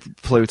 Are you gonna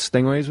play with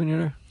stingrays when you're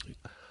there?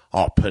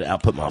 I'll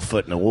put my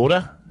foot in the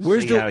water.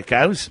 See how it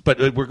goes. But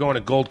we're going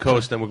to Gold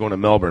Coast, then we're going to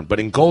Melbourne. But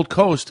in Gold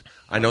Coast,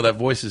 I know that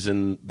voice is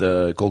in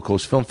the Gold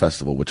Coast Film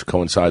Festival, which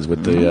coincides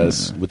with the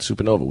with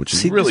Supernova, which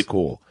is really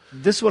cool.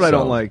 This is what I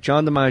don't like.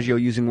 John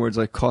Dimaggio using words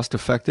like cost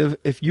effective.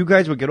 If you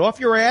guys would get off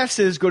your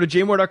asses, go to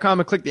jmohr.com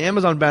and click the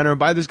Amazon banner and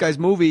buy this guy's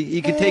movie,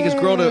 he could take his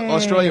girl to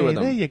Australia with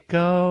him. There you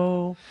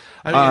go.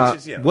 I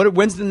mean,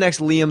 when's the next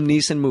Liam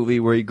Neeson movie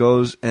where he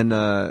goes and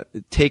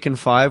Taken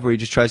 5, where he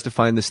just tries to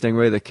find the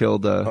stingray that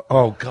killed?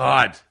 Oh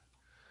God!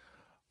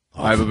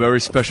 I have a very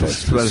special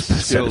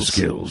set of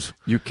skills.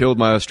 You killed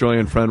my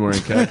Australian friend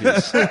wearing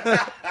khakis.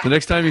 The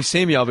next time you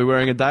see me, I'll be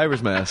wearing a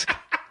diver's mask.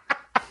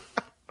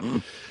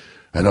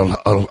 And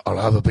I'll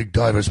have a big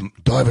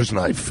diver's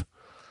knife.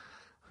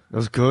 That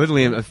was good,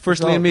 Liam.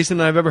 First Liam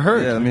Neeson I've ever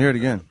heard. Yeah, let me hear it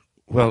again.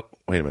 Well,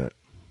 wait a minute.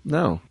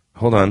 No.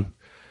 Hold on.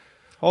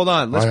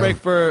 Let's break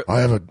for.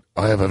 I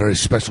have a very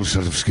special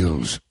set of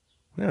skills.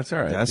 Yeah, that's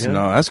all right.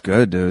 That's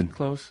good, dude.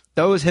 Close.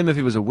 That was him if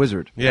he was a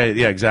wizard. Yeah,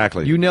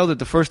 exactly. You nailed it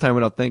the first time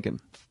without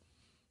thinking.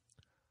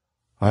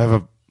 I have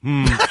a.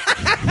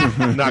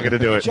 I'm not going to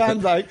do it.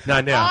 John's like,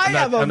 I'm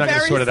not going to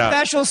sort it out.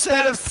 Special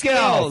set of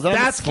skills.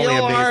 That's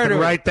Liam Neeson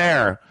right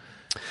there.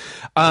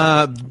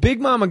 Big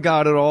Mama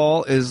Got It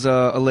All is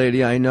a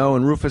lady I know,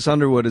 and Rufus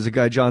Underwood is a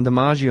guy John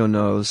Dimaggio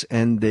knows,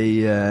 and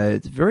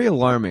it's very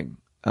alarming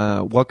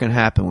what can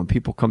happen when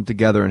people come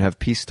together and have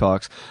peace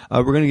talks.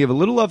 We're going to give a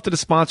little love to the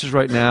sponsors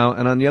right now,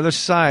 and on the other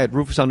side,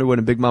 Rufus Underwood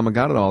and Big Mama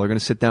Got It All are going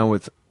to sit down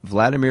with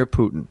Vladimir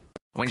Putin.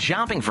 When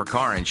shopping for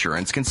car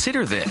insurance,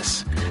 consider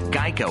this.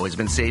 Geico has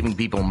been saving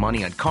people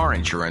money on car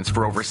insurance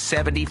for over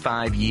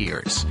 75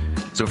 years.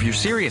 So if you're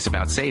serious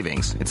about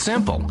savings, it's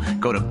simple.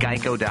 Go to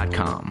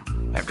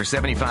geico.com. After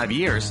 75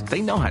 years,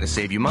 they know how to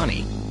save you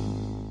money.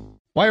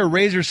 Why are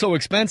razors so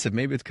expensive?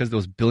 Maybe it's because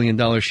those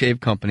billion-dollar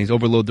shave companies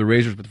overload the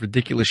razors with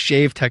ridiculous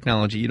shave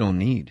technology you don't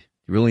need.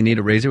 You really need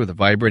a razor with a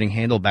vibrating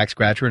handle, back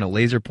scratcher, and a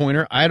laser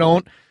pointer? I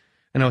don't.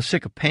 and I was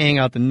sick of paying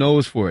out the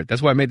nose for it.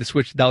 That's why I made the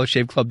switch to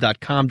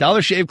DollarShaveClub.com.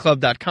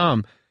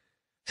 DollarShaveClub.com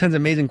sends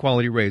amazing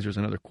quality razors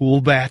and other cool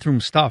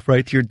bathroom stuff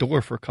right to your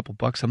door for a couple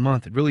bucks a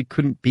month. It really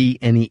couldn't be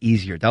any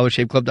easier.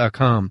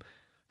 DollarShaveClub.com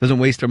doesn't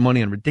waste their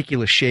money on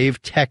ridiculous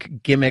shave tech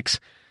gimmicks.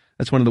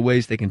 That's one of the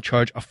ways they can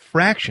charge a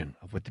fraction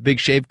of what the big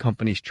shave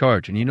companies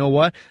charge. And you know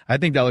what? I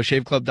think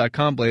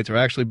DollarShaveClub.com blades are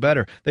actually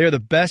better. They are the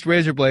best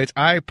razor blades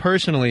I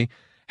personally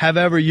have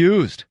ever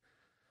used.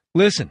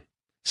 Listen,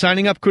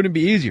 signing up couldn't be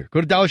easier. Go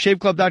to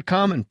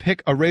DollarShaveClub.com and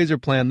pick a razor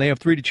plan. They have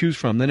 3 to choose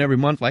from. Then every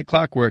month, like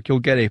clockwork, you'll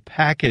get a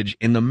package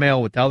in the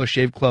mail with Dollar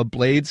Shave Club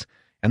blades.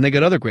 And they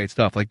got other great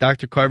stuff like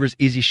Dr. Carver's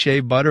Easy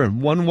Shave Butter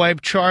and One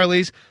Wipe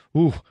Charlie's.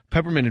 Ooh,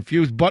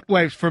 peppermint-infused butt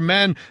wipes for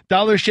men.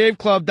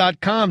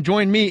 DollarShaveClub.com.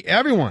 Join me,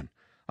 everyone,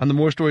 on the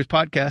More Stories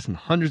podcast and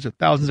hundreds of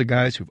thousands of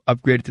guys who've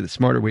upgraded to the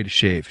smarter way to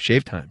shave.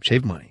 Shave time,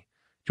 shave money.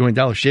 Join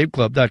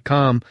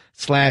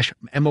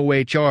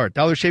DollarShaveClub.com/MOHR.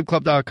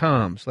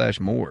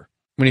 DollarShaveClub.com/more.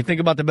 When you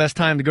think about the best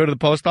time to go to the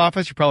post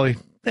office, you're probably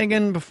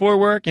thinking before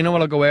work. You know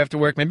what? I'll go after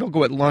work. Maybe I'll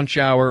go at lunch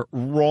hour.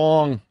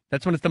 Wrong.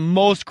 That's when it's the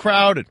most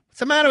crowded. What's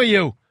the matter with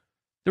you?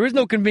 There is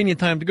no convenient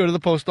time to go to the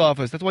post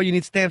office. That's why you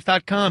need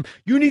Stamps.com.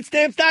 You need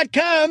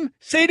Stamps.com.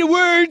 Say the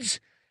words.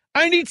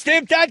 I need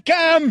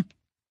Stamps.com.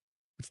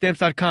 With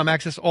Stamps.com,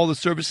 access all the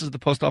services of the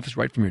post office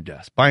right from your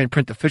desk. Buy and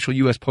print official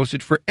U.S.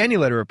 postage for any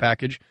letter or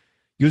package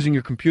using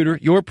your computer,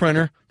 your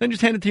printer, then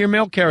just hand it to your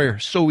mail carrier.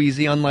 So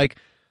easy, unlike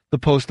the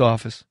post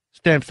office.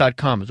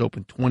 Stamps.com is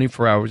open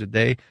 24 hours a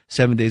day,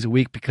 7 days a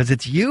week, because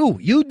it's you.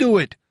 You do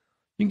it.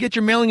 You can get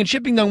your mailing and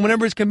shipping done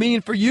whenever it's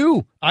convenient for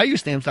you. I use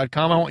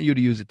Stamps.com. I want you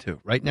to use it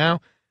too. Right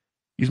now,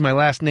 use my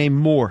last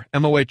name, Mohr,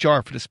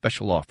 M-O-H-R, for the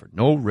special offer.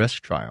 No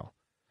risk trial.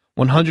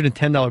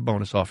 $110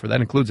 bonus offer. That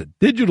includes a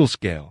digital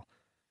scale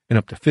and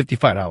up to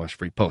 $55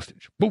 free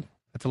postage. Boo.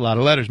 That's a lot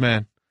of letters,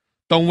 man.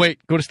 Don't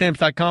wait. Go to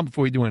Stamps.com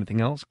before you do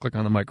anything else. Click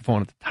on the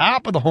microphone at the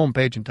top of the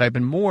homepage and type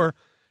in Mohr,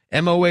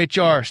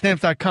 M-O-H-R.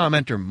 Stamps.com.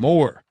 Enter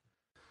Mohr.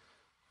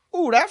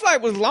 Ooh, that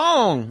flight was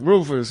long,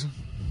 Rufus.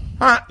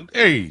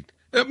 Hey,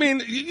 I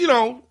mean, you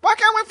know. Why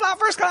can't we fly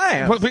first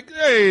class?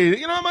 Hey,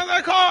 you know how much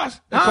that costs?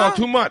 That costs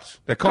too much.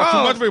 That costs too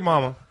much, big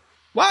mama.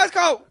 Why is it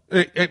called?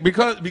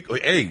 Because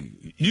hey,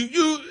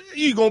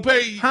 you gonna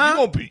pay? Huh? You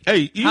gonna pay?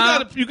 Hey, you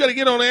gotta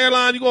get on the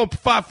airline. You gonna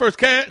fly first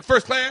class?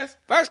 First class.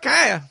 But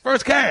I'm in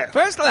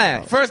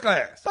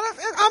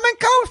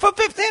coach for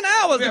 15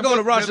 hours to go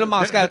to Russia to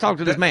Moscow to talk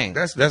to this man.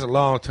 That's a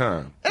long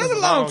time. That's a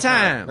long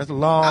time. That's a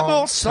long time. I'm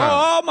all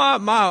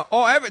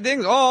so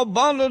everything's all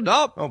bundled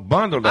up. Oh,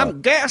 bundled up.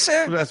 I'm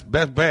gassing. That's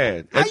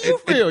bad. How you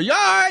feel? You all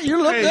right?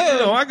 You look good. You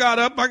know, I got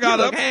up.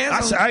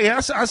 Handsome. I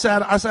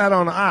sat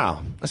on the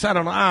aisle. Oh, is that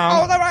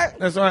right?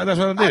 That's right. That's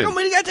what I did. How come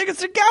we got tickets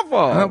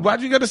together?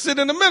 Why'd you got to sit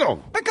in the middle?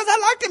 Because I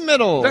like the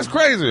middle. That's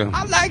crazy.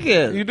 I like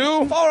it. You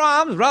do?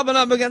 Forearms rubbing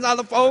up against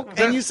other folk,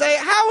 and you say,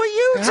 "How are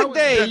you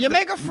today?" You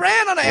make a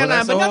friend on the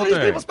airline, but none of these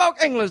people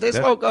spoke English. They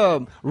spoke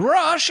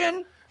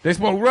Russian. They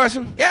spoke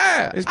Russian?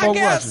 Yeah, they spoke I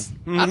guess. Russian.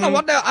 Mm-hmm. I know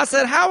what I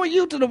said. How are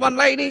you to the one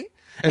lady?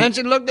 And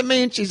she looked at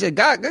me and she said,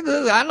 "God,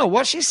 I know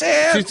what she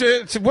said." She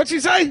said, "What'd she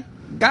say?"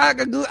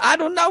 God, I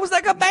don't know. It was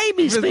like a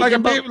baby speaking. Like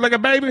a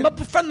baby? But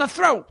from the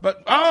throat. But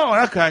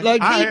okay.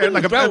 Like I heard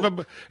like a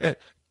throat.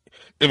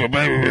 If a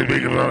baby was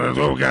speaking from the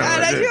throat, you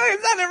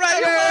ain't done it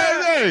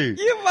right. Hey,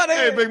 you funny.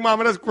 Hey, big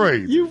mama, that's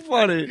crazy. You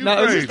funny.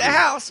 No, it's just the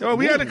house. Oh,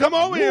 we had to come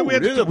over here. We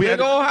had a big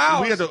old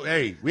house.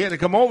 We had to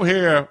come over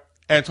here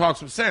and talk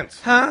some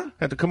sense. Huh?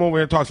 Had to come over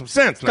here and talk some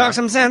sense. Talk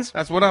some sense?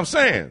 That's what I'm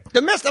saying.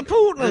 The Mr.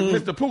 Putin.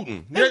 Mr.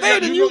 Putin.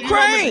 Invading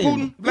Ukraine. You know Mr.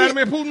 Putin?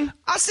 Vladimir Putin?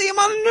 I see him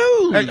on the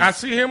news. Hey, I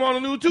see him on the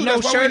news, too. No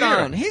that's shirt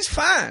on. He's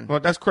fine. Well,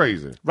 that's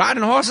crazy.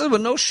 Riding horses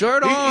with no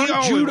shirt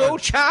on. Judo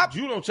chop.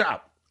 Judo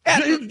chop.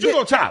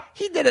 Judo chop.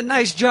 He did a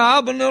nice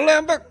job in the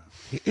Olympic.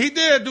 He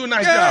did do a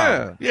nice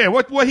job. Yeah,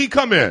 what he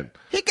come in?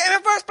 He came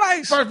in first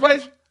place. First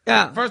place?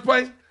 Yeah. First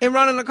place? In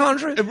running the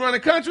country? In running the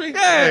country?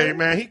 Yeah. Hey,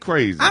 man, he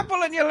crazy. I'm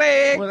pulling your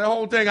leg. Well, the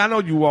whole thing, I know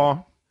you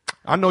are.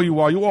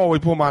 You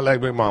always pull my leg,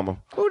 big mama.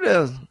 Who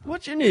does?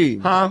 What you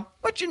need? Huh?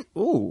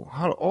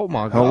 Oh,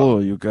 my God. Hello,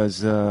 you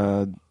guys.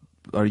 Are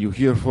you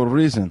here for a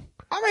reason?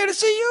 I'm here to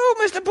see you,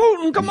 Mr.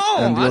 Putin. Come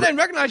on. I didn't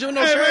recognize you with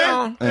no shirt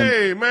on.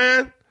 Hey,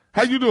 man.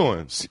 How you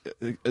doing?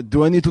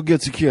 Do I need to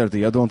get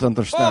security? I don't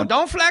understand. Oh,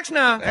 don't flex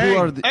now. Who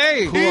are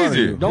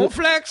you? Don't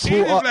flex.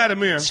 Easy,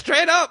 Vladimir.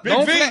 Straight up.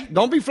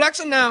 Don't be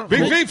flexing now.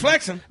 Big V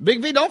flexing. Big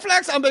V, don't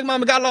flex. I'm Big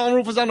Mama got long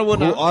Rufus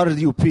Underwood now. Who are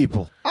you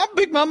people? I'm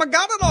Big Mama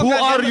got it all. Who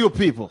are you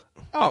people?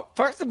 Oh,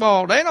 first of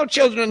all, there ain't no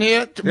children in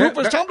here.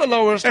 Rufus Tumbler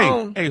lower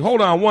stone. Hey,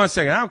 hold on one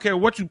second. I don't care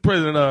what you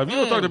president of. You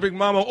don't talk to Big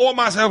Mama or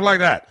myself like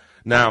that.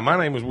 Now, my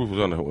name is Rufus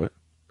Underwood.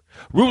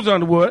 Rufus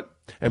Underwood.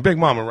 And Big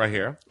Mama right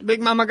here.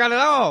 Big Mama got it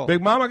all.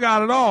 Big Mama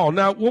got it all.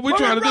 Now, what we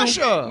trying to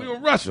Russia. do? We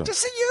in Russia. To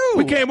see you.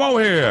 We came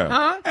over here.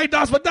 Huh? Hey,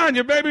 Das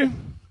Vidanya, baby.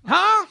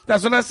 Huh?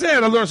 That's what I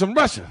said. I learned some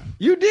Russian.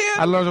 You did?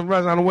 I learned some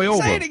Russian on the way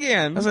over. Say it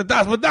again. I said,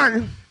 Das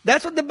Vidanya.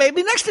 That's what the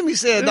baby next to me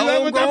said. The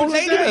old grown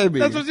lady baby.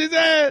 That's what she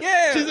said?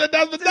 Yeah. She said,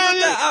 Das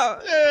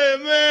Vidanya. Yeah,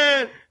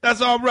 man. That's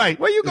all right.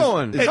 Where you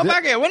going? Come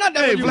back here. We're not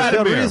done with you.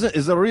 Vladimir.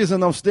 Is the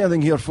reason I'm standing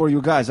here for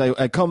you guys.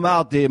 I come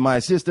out, my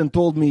assistant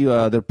told me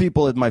there are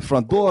people at my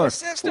front door.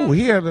 Oh,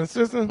 he has an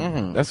assistant?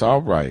 Mm-hmm. That's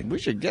all right. We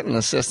should get an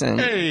assistant.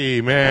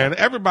 Hey, man,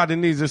 everybody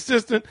needs an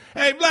assistant.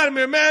 Hey,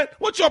 Vladimir, man,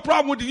 what's your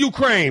problem with the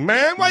Ukraine,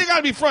 man? Why you got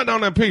to be fronting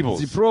on them people?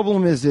 The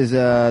problem is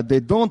they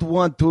don't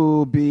want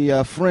to be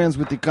friends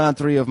with the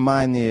country of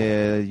mine,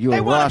 They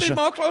want Russia. to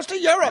be more close to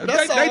Europe.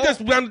 That's They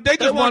just want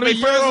to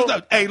be friends with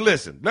us. Hey,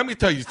 listen, let me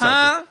tell you something.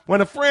 Huh?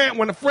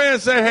 When a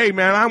friend say, hey,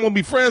 man, I don't want to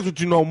be friends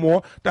with you no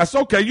more, that's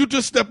okay. You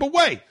just step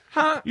away.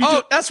 Huh?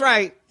 You That's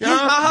right. My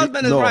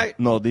husband is right.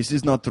 No, this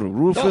is not true.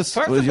 Rufus,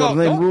 first was of your all,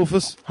 name don't-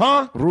 Rufus?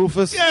 Huh?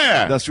 Rufus?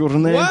 Yeah. That's your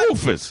name? What?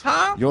 Rufus.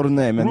 Huh? Your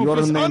name. And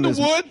Rufus your name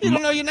Underwood. You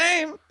don't know your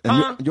name? is...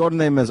 And your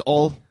name is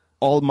All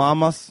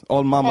Mamas?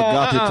 All Mama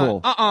got it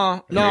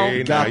all. No.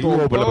 Hey, now you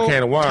open up a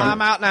can of worms.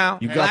 Time out now.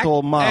 You got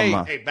all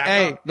Mama.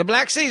 Hey, the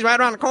Black Sea's right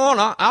around the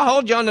corner. I'll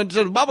hold you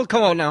until the bubbles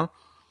come on now.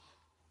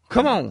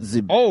 Come on.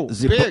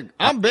 Big.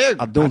 I'm big.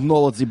 I don't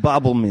know what the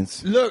Bible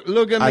means.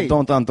 Look at me. I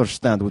don't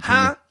understand what you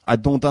mean. I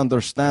don't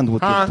understand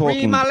what you're Read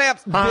talking my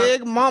lips.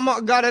 Big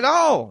Mama got it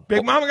all.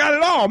 Big Mama got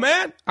it all,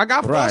 man. I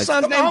got four Right.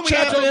 sons named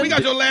Champion. We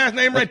got your last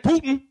name right,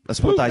 Putin. That's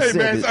what I Hey, said.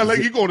 man, it sound like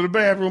you go to the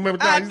bathroom every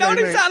time. Don't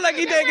he sound like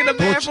he taking the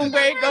bathroom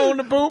break on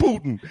the poop?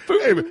 Putin.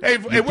 Hey,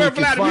 where think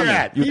Vladimir he's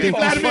at? funny? You think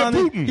he's Vladimir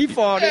funny? Putin. He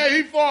farted. Yeah,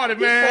 he farted,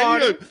 man.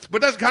 farted.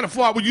 But that's kind of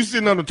fart when you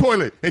sitting on the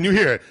toilet and you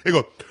hear it. It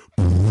goes.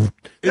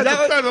 Is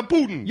that That's a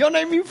Putin. Your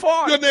name you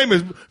fart? Your name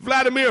is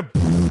Vladimir.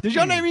 Does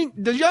your name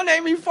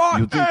you fart?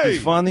 You think Hey.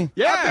 it's funny?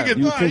 Yeah. I think it's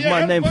You funny. think Yeah, my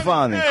it's name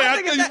funny? Hey, I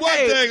think tell you it's- one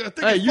hey, thing. I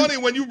think hey, it's you- funny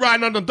when you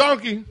riding on the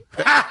donkey.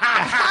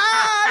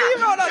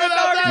 You wrote on the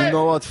dog. You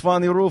know what's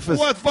funny, Rufus?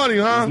 What's funny,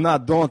 huh? It's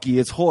not donkey,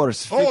 it's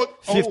horse. Oh,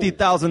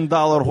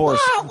 $50,000 horse.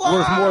 Why?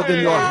 Worth more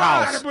than your Hey,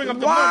 house. I bring up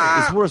the Why?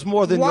 money. It's worth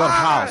more than your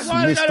house,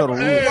 Why you Mr. gotta-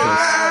 Hey,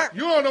 Rufus.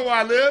 you don't know where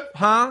I live.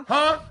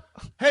 Huh?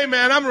 Hey,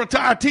 man, I'm a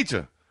retired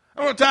teacher.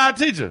 I'm a retired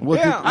teacher.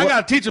 I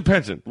got a teacher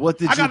pension. What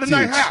did I got you a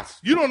nice teach? house.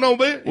 You don't know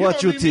me.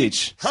 What you don't need me.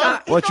 teach? Huh?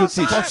 What you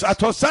teach? I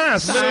taught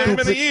science for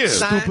many years.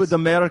 Stupid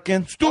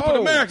American. Stupid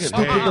American.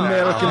 Stupid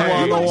American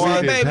Hey,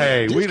 101.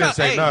 Hey, we didn't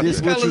say nothing. This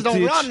These what colors you don't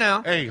teach? run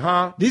now. Hey,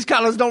 huh? These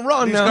colors don't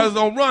run These now. colors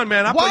don't run,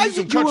 man. I play you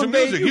some country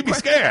music. You be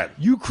scared.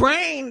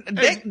 Ukraine,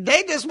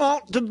 they just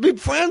want to be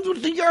friends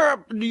with the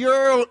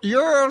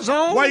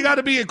Eurozone. Why you got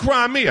to be in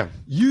Crimea?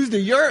 Use the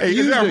Euro. Hey,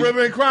 is there a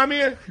river in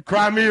Crimea?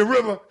 Crimea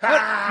River.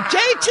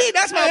 JT,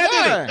 that's my boy.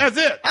 That's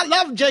it. I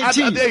love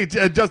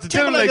JT. Justin Timberlake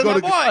Timberlake is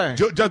my boy.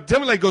 Justin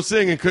Timberlake go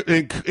sing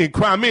in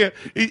Crimea.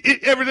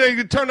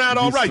 Everything turned out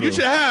all right. You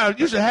should have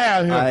him.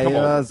 Come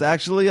on.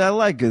 Actually, I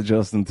like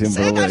Justin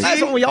Timberlake.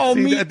 That's when we all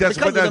meet because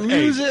of the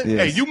music.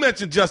 Hey, you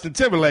mentioned Justin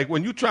Timberlake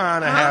when you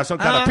trying to have some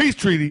kind of peace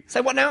treaty.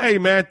 Say what now? Hey,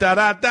 man,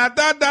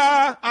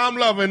 da-da-da-da-da. I'm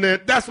loving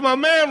it. That's my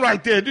man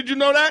right there. Did you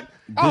know that?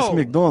 This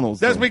McDonald's.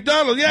 That's though.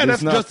 McDonald's. Yeah,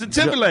 This that's not Justin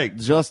Timberlake.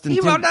 Justin He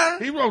wrote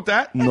that? He wrote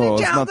that. No,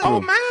 it's not Oh,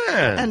 true.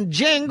 man. And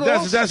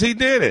jingles. That's he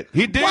did it.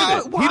 He did Why-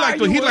 it. why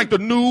He you like the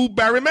new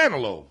Barry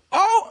Manilow.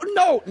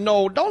 Oh,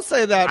 no, don't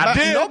say that. I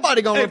did.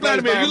 Nobody gonna Hey,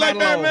 replace Vladimir, you like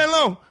Barry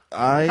Manilow?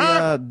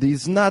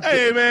 This not.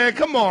 Hey, man,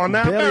 come on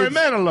now. Barry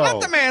Manilow. Let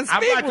the man I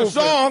speak, write the Rufus.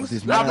 songs.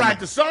 This I man write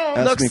the songs.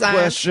 Ask Look, me son.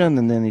 question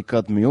and then he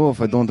cut me off.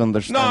 I don't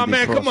understand. No, the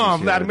man, come process on,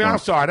 here. Vladimir. I'm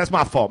sorry. That's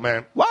my fault,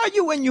 man. Why are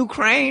you in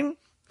Ukraine?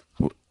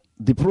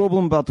 The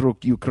problem about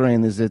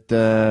Ukraine is that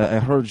I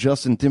heard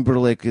Justin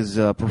Timberlake is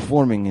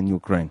performing in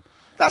Ukraine.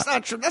 That's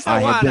not true. That's I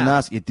not why have been now.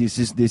 asked. This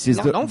is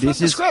No, don't flip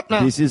the script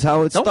now. This is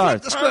how it Don't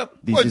flip starts. the script.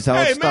 This is how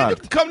hey, it man, you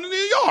starts. can come to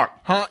New York.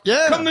 Huh?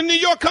 Yeah. Come to New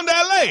York. Come to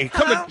L.A.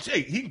 Come to.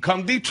 Hey, he can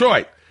come to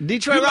Detroit.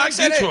 Detroit You Rock like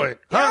City. Detroit?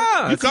 Huh?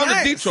 Yeah, You it's come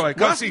nice. to Detroit.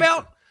 Come Rust see.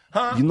 Belt.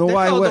 Huh? You know They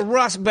why? call it the What,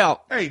 Rust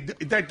Belt. Hey,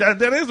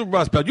 that is a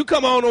Rust Belt. You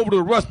come on over to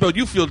the Rust Belt,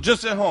 you feel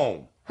just at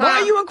home. Why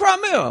are you in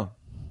Crimea?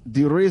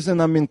 the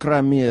reason I'm in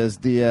Crimea is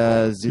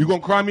the You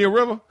gonna cry me a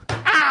river?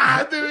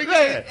 I did it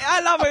again.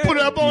 I love it. Put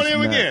it up on him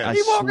Man, again. I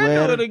He won't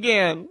swear do it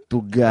again.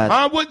 to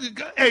God. What?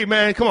 Hey,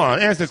 man, come on.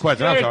 Answer the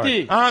question. I'm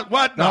sorry.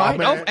 What? No,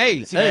 man. Hey,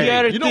 you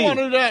don't want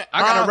to do that.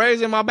 I got a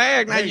raise in my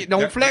bag. Now you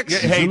don't flex.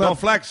 Hey, don't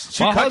flex.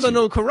 She My cut husband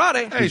you. knows karate.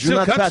 Hey, Did you she'll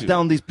not cut pat you.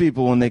 down these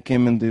people when they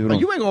came in the room?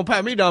 You ain't gonna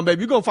pat me down,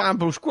 baby. You gonna find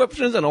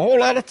prescriptions and a whole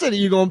lot of city.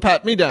 You gonna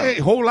pat me down. Hey,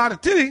 whole lot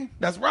of titty.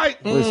 That's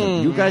right.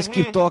 Listen, you guys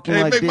keep talking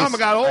Hey, like Big this. Mama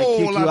got a I whole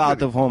kick lot you of out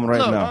titty. of home right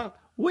Look, now.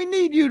 we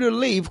need you to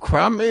leave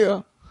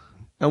Crimea,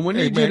 and we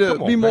need man, you to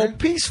come on, be more man.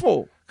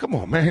 peaceful. Come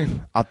on,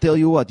 man. I'll tell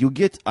you what. You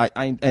get,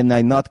 and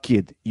I'm not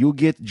kid. You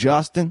get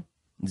Justin,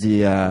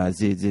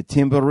 the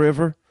Timber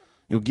River.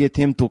 You get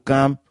him to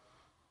come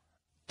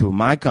to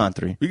my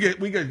country. We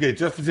gotta get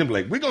Justin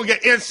Timberlake. We gonna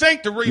get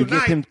NSYNC to You get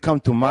reunite. him to come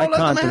to my Let the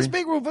man country.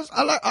 speak, Rufus.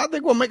 I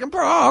think we're making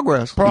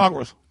progress.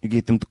 You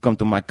get him to come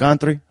to my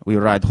country. We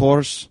ride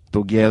horse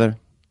together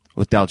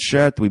without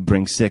shirt. We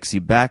bring sexy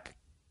back.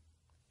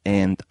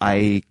 And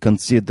I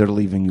consider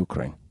leaving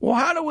Ukraine. Well,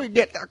 how do we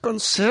get that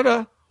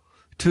consider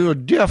to a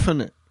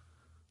definite?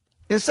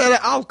 Instead of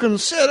I'll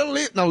consider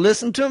leaving. Now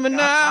listen to me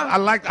now. I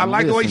like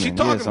the way she Listening,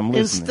 talking. yes, I'm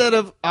listening. Instead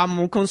of I'm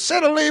gonna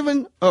consider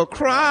leaving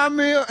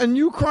Crimea and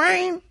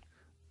Ukraine,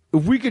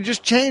 if we could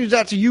just change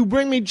that to you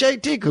bring me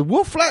JT,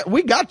 because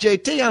we got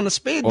JT on the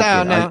speed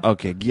dial now.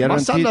 Okay, guaranteed.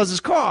 My son does his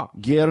car.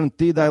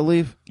 Guaranteed I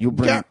leave. You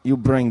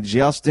bring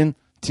Justin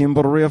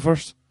Timber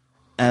Rivers,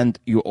 and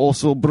you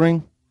also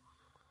bring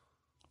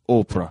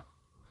Oprah.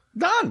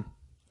 Done.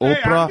 Hey,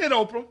 Oprah. I get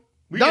Oprah.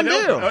 We Done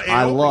get deal. Oprah. Hey,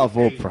 I love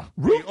Oprah.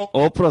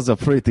 Oprah's a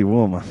pretty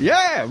woman.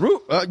 Yeah,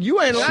 you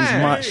ain't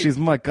lying. She's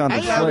my kind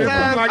of flavor.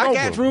 I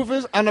catch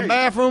Rufus on the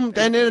bathroom,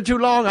 and in too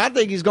long, I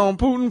think he's going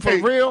Putin for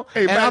real.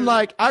 And man, I'm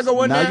like, I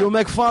go in Now there. you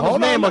make fun of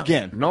name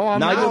again. No, I'm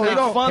now not. you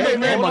make fun of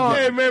name again.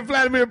 Hey, man,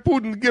 Vladimir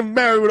Putin getting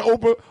married with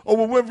Oprah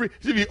Winfrey.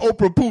 Should be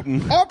Oprah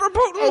Putin. Oprah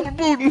Putin. Oprah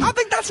Putin. I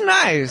think that's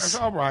nice. That's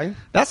all right.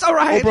 That's all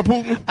right. Oprah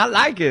Putin. I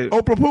like it.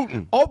 Oprah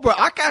Putin. Oprah,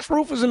 I catch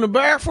Rufus in the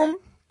bathroom,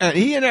 and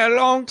he in there a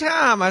long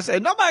time. I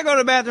said, nobody go to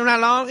the bathroom that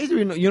long.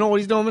 You know what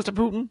he's doing, Mr.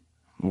 Putin?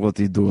 What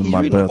he do in He's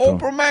my reading bathroom?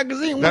 Oprah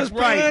magazine with That's his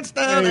right. pants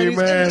down Hey, and he's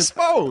man.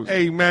 indisposed.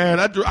 Hey, man,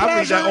 I read that old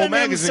Pleasuring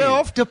magazine.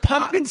 himself to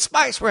pumpkin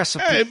spice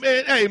recipes.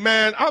 Hey,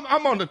 man,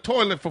 I'm on the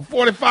toilet for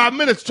 45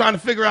 minutes trying to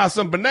figure out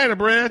some banana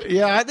bread.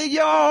 Yeah, I think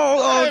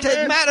y'all Hey, take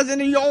man. matters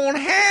into your own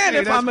hand,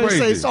 Hey, if I that's may say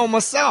crazy. so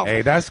myself.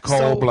 Hey, that's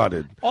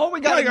cold-blooded. All we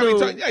got to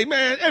Hey, do... hey,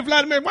 man, hey,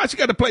 Vladimir, why you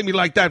got to play me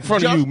like that in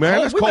front of you,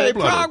 man? That's we made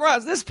cold-blooded.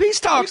 progress. This peace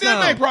We talks did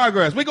now. make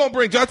progress. We're going to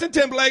bring Justin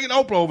Timberlake and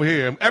Oprah over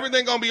here.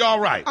 Everything going to be all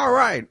right. All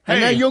right. Hey.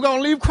 And then you're going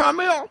to leave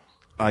Crimea?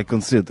 I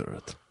consider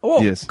it.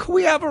 Oh, yes. Can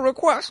we have a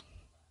request?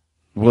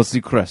 What's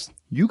the crest?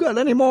 You got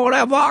any more of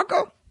that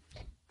vodka?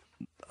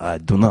 I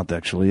do not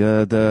actually.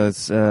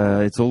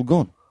 It's all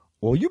gone.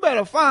 Well, you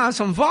better find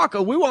some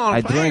vodka. We want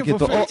I to pay drank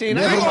for it. 15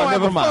 hours.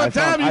 Never mind. I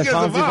found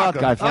the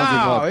vodka. I found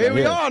the vodka. Here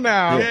we are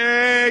now.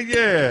 Yeah.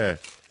 Yeah.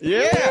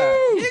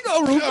 Here you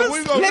go,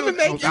 Rufus. Let me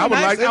make you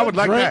I would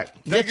like drink. that.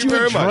 Thank Get you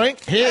very a much. drink.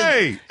 Here.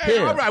 Hey,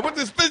 Here. all right. With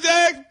this fish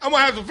egg, I'm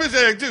going to have some fish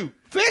egg, too.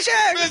 Fish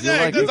eggs. Fish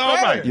egg, that's all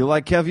right. You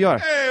like caviar?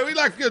 Hey, we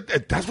like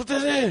that's what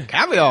this is.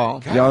 Caviar.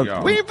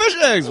 Caviar. We eat fish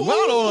eggs. We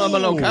don't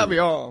have no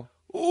caviar.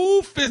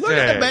 Ooh, fish Look egg.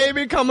 at the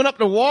baby coming up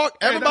to walk.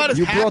 Everybody's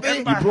You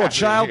happy. brought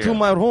child to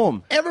my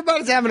home.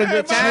 Everybody's having a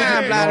good time.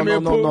 man. Vladimir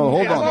No, Putin.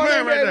 hold That's on. my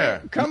man right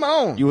there. Come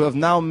on. You have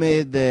now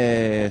made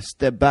a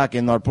step back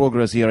in our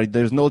progress here.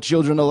 There's no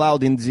children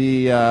allowed in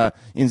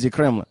the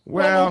Kremlin.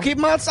 Well, we'll keep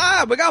them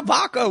outside. We got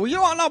vodka. You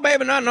don't know,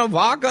 baby, not no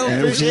vodka.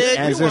 And Fish egg.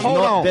 and You- hold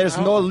on. there's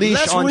no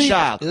leash on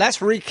child. Let's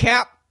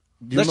recap.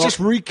 Let's know- just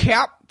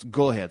recap.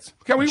 Go ahead.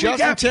 Can we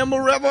Justin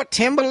recap?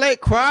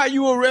 Timberlake, Cry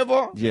You a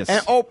River, Yes.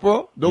 and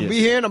Oprah. They'll Yes. be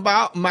here in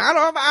about a matter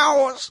of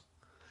hours.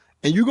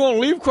 And you're going to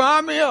leave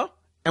Crimea,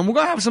 and we're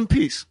going to have some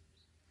peace.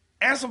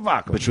 And some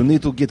vodka. But you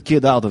need to get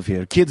kid out of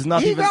here. Kid's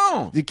not He even.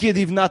 gone. The kid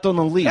is not on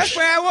a leash. That's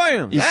Brad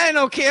Williams. It's- That ain't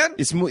no kid.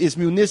 It's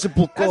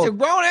municipal That's a code.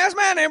 grown-ass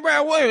man named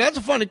Brad Williams. That's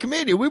a funny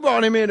comedian. We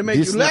brought him in to make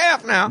you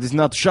laugh now. This is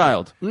not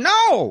child.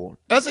 No.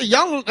 That's a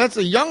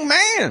young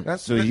man.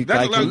 So you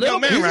that's like a little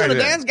young man He's right gonna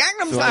there. dance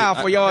Gangnam So Style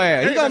for your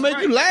ass. Hey, He's going to that's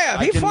make you right. laugh.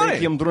 I He's can funny.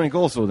 make him drink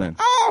also then.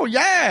 Oh,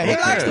 yeah. He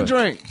likes to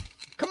drink.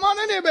 Come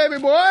on in here, baby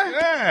boy.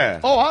 Yeah.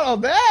 Oh, I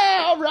love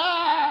that. All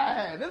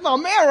right. This is my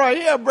man right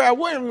here, Brad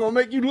Williams, going to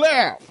make you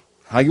laugh.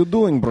 How you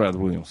doing, Brad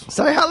Williams?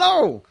 Say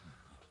hello.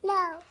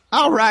 No.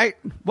 All right.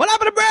 What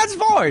happened to Brad's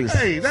voice?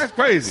 Hey, that's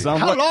crazy.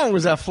 How long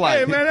was that flight?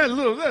 Hey, man, that's a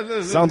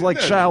little. Sounds like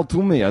child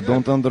to me. I don't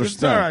It's all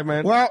understand. right,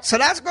 man. Well, so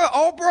that's good.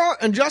 Oprah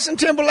and Justin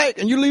Timberlake,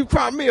 and you leave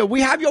Crimea.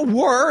 We have your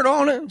word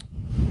on it.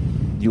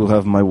 You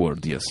have my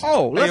word, yes.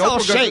 Oh, let's Hey, all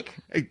Oprah got- shake.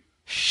 Hey,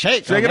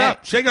 Shake. shake it on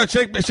up.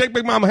 Shake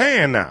Big Mama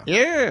hand now. that.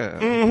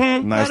 Yeah.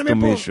 Nice to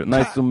meet you.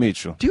 Nice to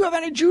meet you. Do you have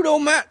any judo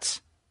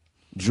mats?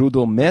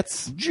 Judo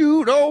Mets?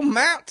 Judo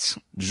mats.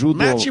 Judo.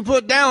 Mats you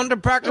put down to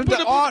practice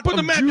the art put the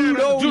of mat down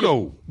judo. at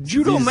judo.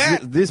 Judo mat.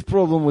 This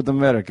problem with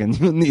American,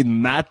 you need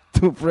mat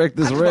to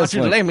practice I just want you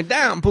to wrestling. lay me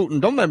down, Putin.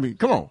 Don't let me.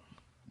 Come on.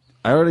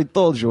 I already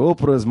told you,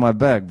 Oprah is my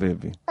bag,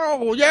 baby.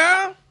 Oh,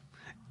 yeah?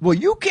 Well,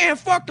 you can't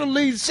fuck the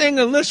lead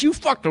singer unless you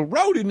fuck the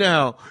roadie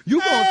now. You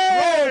gonna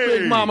throw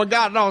Big Mama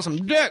got on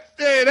some dick.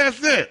 Hey,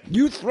 that's it.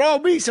 You throw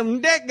me some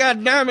dick,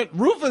 goddammit.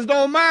 Rufus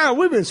don't mind.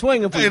 We've been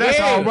swinging for Hey, that's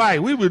years. all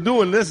right. We were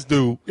doing this,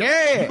 dude.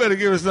 Yeah. You better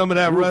give us some of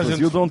that Rufus,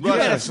 Russian. you don't You get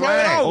better it. throw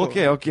it over.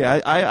 Okay.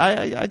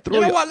 I throw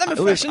You you. know what? Let me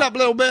freshen up a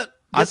little bit.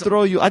 I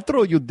throw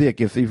you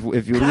dick if you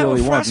Can I have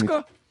really a want me.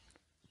 Fresca?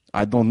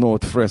 I don't know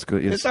what Fresca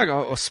is. It's like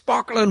a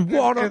sparkling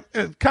water.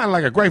 It's kind of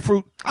like a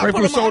grapefruit. I put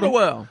Grapefruit them soda.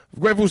 underwear.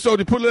 Grapefruit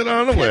soda. Put it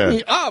on underwear.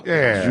 me up.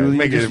 Yeah. You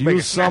make just it. Make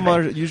use it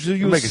summer. snappy. You should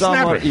Make use it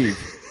summer snappy.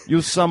 Eve.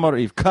 Use summer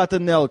Eve.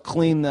 Cottonelle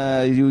clean.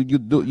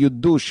 You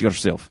douche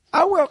yourself.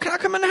 I will. Can I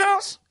come in the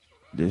house?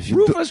 If you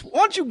do- Rufus, why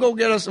don't you go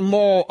get us some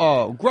more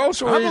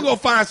groceries? I'm gonna go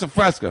find some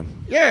Fresca.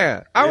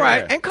 Yeah. All Yeah.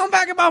 right. And come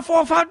back in about 4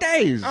 or 5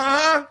 days.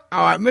 Uh-huh.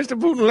 All right, Mr.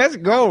 Putin, let's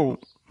go.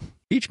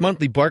 Each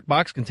monthly Bark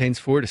Box contains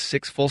 4 to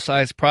 6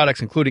 full-size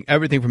products, including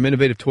everything from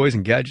innovative toys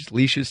and gadgets,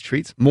 leashes,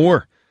 treats,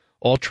 more.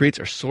 All treats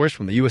are sourced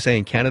from the USA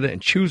and Canada,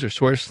 and chews are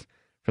sourced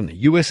from the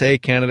USA,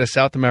 Canada,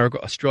 South America,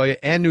 Australia,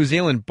 and New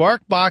Zealand.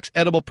 Bark Box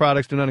edible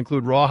products do not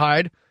include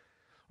rawhide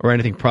or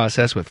anything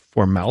processed with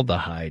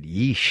formaldehyde.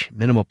 Yeesh.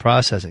 Minimal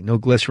processing. No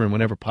glycerin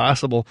whenever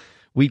possible.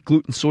 Wheat,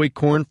 gluten, soy,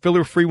 corn.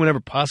 Filler-free whenever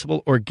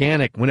possible.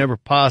 Organic whenever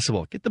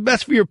possible. Get the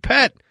best for your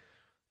pet.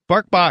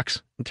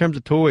 BarkBox, in terms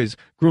of toys,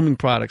 grooming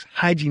products,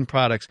 hygiene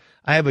products.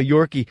 I have a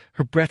Yorkie.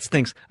 Her breath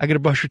stinks. I got to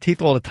brush her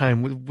teeth all the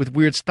time with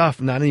weird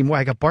stuff. Not anymore.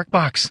 I got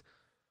BarkBox.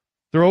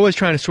 They're always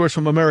trying to source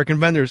from American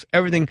vendors.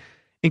 Everything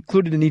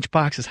included in each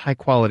box is high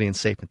quality and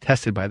safe and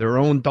tested by their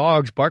own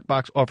dogs.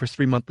 BarkBox offers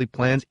 3 monthly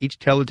plans, each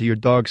tailored to your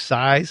dog's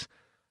size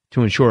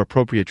to ensure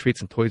appropriate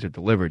treats and toys are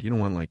delivered. You don't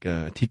want like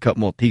a teacup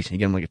Maltese and you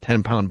get him like a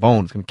 10-pound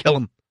bone. It's going to kill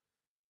him.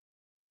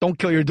 Don't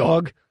kill your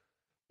dog.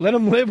 Let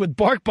him live with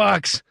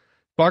BarkBox.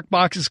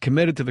 BarkBox is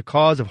committed to the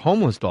cause of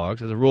homeless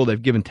dogs. As a rule,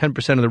 they've given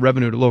 10% of the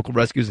revenue to local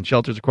rescues and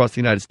shelters across the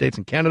United States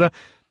and Canada.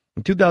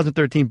 In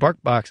 2013,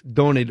 BarkBox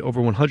donated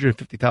over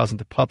 $150,000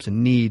 to pups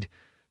in need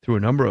through a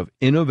number of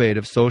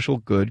innovative social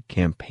good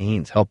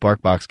campaigns. Help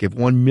BarkBox give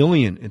 $1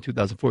 million in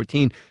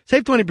 2014.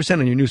 Save 20%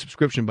 on your new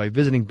subscription by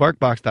visiting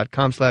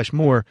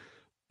barkbox.com/more,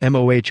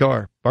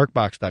 MOHR,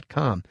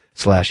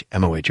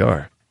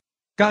 barkbox.com/MOHR.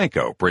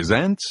 Geico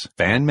presents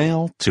Fan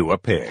Mail to a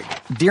Pig.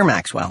 Dear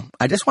Maxwell,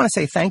 I just want to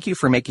say thank you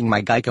for making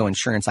my Geico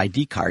Insurance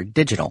ID card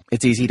digital.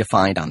 It's easy to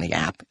find on the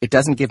app. It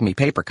doesn't give me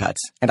paper cuts,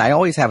 and I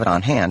always have it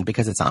on hand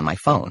because it's on my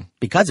phone.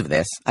 Because of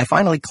this, I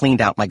finally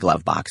cleaned out my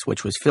glove box,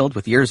 which was filled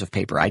with years of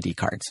paper ID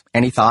cards.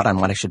 Any thought on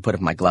what I should put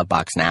in my glove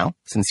box now?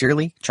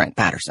 Sincerely, Trent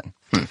Patterson.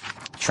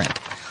 Trent,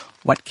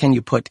 what can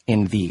you put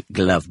in the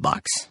glove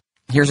box?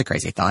 Here's a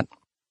crazy thought.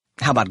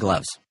 How about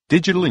gloves?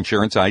 Digital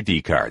insurance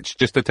ID cards,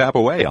 just a tap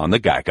away on the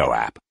Geico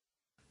app.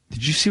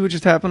 Did you see what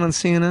just happened on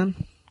CNN?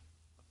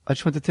 I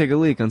just went to take a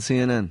leak on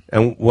CNN.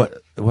 And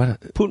what?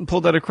 Putin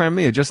pulled out of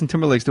Crimea. Justin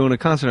Timberlake's doing a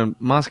concert in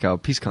Moscow, a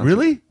peace concert.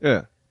 Really?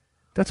 Yeah.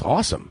 That's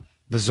awesome.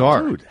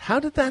 Bizarre. Dude, how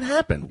did that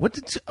happen? What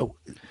did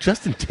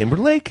Justin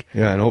Timberlake?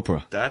 Yeah, and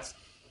Oprah. That's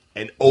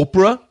an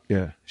Oprah?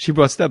 Yeah. She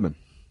brought Stedman.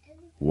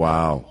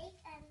 Wow.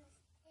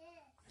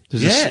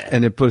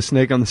 And it put a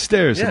snake on the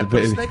stairs. Yeah, the put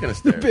a baby. snake on the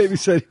stairs. The baby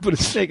said he put a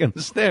snake on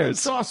the stairs.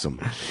 That's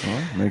awesome.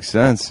 Well, makes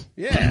sense.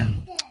 Yeah.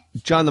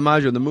 John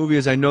Dimaggio, the movie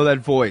is I Know That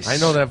Voice. I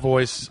Know That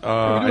Voice.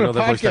 I know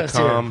that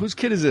voice.com. Whose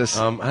kid is this?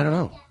 I don't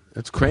know.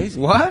 It's crazy.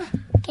 What?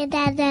 Get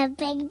out of there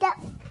banged up.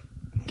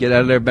 Get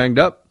out of there banged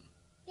up?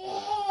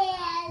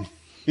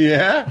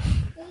 Yeah?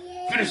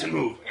 Finish the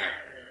move.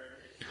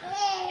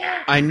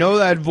 I Know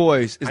That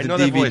Voice is I the Know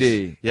That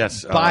DVD. Voice.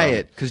 Yes. Buy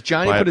it, because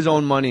Johnny put his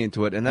own money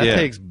into it, and that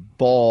takes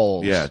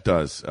balls. Yeah, it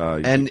does.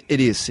 And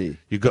idiocy.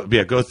 You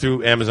go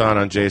through Amazon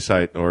on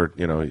J-Site, or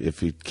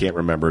if you can't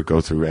remember, go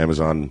through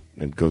Amazon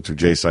and go through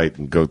J-Site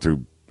and go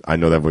through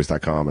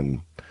iknowthatvoice.com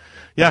and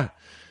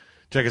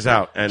check us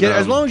out. And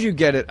as long as you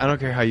get it, I don't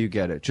care how you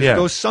get it. Just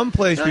go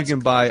someplace where you can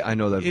buy I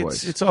Know That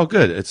Voice. It's all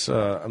good. It's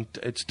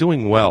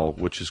doing well,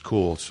 which is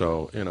cool.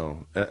 So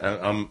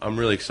I'm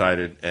really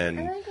excited.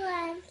 And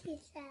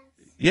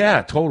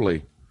yeah,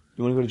 totally.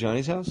 You want to go to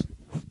Johnny's house?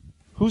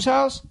 Whose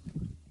house?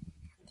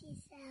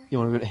 You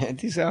want to go to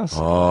Auntie's house?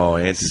 Oh,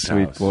 Auntie's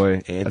Sweet house.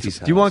 boy. Auntie's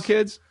house. Do you want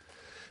kids?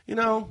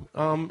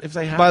 If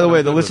they have. By the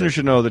way, the listener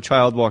should know the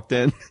child walked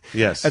in.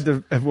 Yes.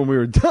 When we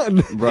were done.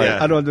 Right.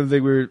 Yeah. I don't want them to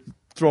think we were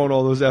throwing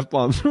all those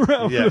F-bombs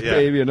around with the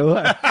baby and all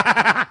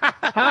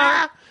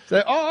that.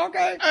 Say, oh,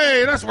 okay.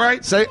 Hey, that's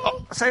right. Say,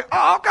 oh,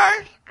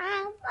 okay.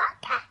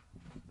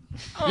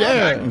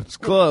 Yeah, it's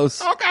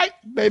close. Okay.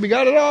 Baby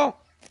got it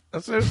all.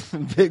 That's it.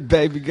 Big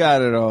baby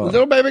got it all.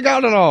 Little baby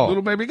got it all.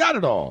 Little baby got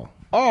it all.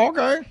 Oh,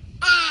 okay.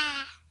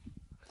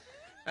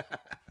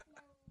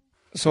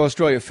 So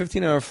Australia,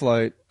 15-hour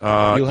flight.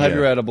 You'll have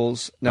your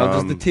edibles. Now,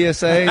 does the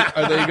TSA?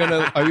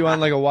 Are you on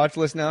like a watch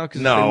list now?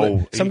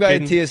 No. Some guy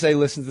at TSA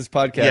listens to this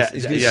podcast.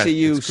 He's going to see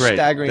you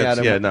staggering at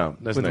him. Yeah, no,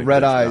 with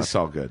red eyes. It's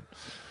all good.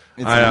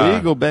 It's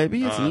legal,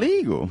 baby. It's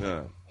legal.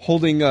 Yeah.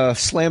 Holding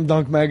Slam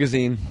Dunk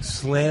magazine.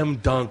 Slam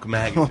Dunk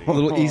magazine. A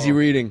little easy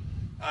reading.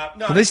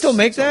 No, do they still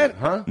make that?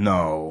 Huh?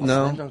 No.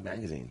 Slam Dunk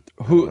magazine.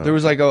 There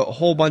was like a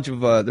whole bunch of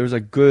there was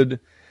like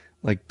good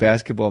like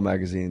basketball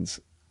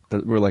magazines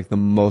that were like the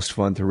most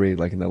fun to read,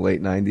 like in the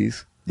late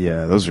 90s.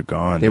 Yeah, those are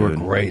gone. They dude. were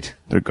great.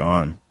 They're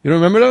gone. You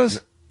don't remember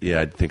those?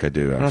 Yeah, I think I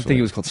do. Actually. I don't think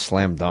it was called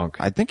Slam Dunk.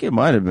 I think it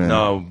might have been.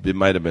 No, it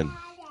might have been.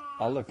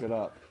 I'll look it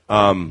up.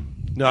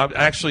 No, I'm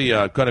actually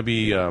going to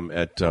be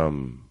at.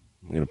 I'm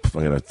going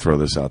to throw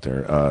this out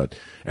there.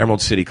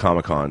 Emerald City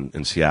Comic Con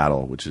in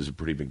Seattle, which is a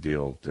pretty big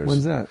deal.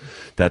 When's that?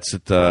 That's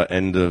at the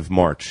end of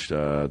March.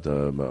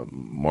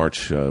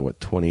 March 29th,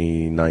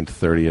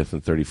 30th,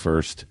 and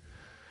 31st.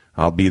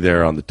 I'll be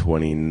there on the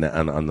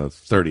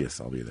 30th.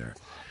 I'll be there.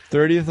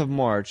 30th of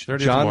March. 30th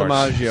John of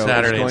March, Dimaggio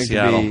Saturday is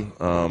going in Seattle.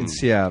 to be in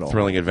Seattle.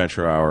 Thrilling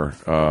Adventure Hour.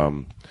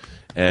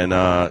 And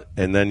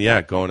then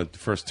going to the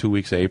first 2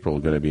 weeks of April,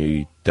 going to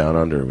be down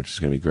under, which is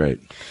going to be great.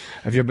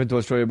 Have you ever been to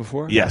Australia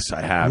before? Yes,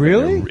 I have.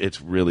 Really?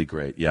 It's really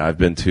great. Yeah, I've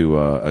been to.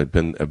 I've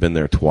been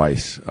there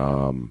twice.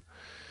 And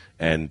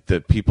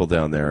the people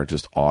down there are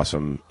just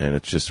awesome, and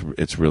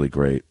it's really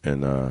great,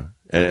 and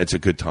it's a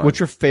good time. What's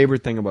your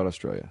favorite thing about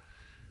Australia?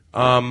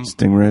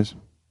 Stingrays.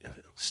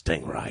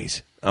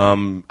 Stingrays.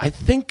 I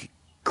think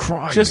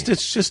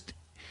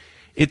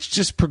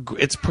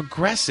it's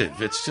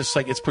progressive. It's just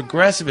like it's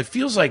progressive. It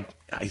feels like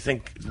I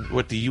think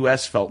what the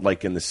U.S. felt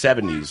like in the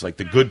 70s, like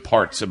the good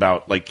parts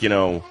about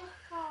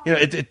you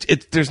know,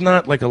 there's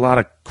not like a lot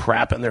of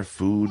crap in their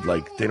food.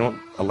 Like they don't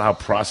allow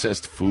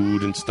processed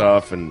food and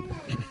stuff, and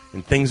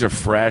things are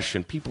fresh,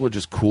 and people are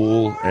just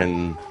cool,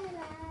 and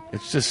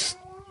it's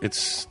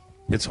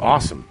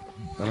awesome.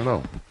 I don't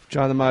know.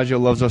 John Dimaggio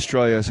loves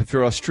Australia. So if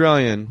you're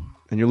Australian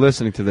and you're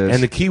listening to this,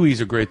 and the Kiwis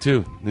are great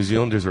too. New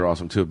Zealanders are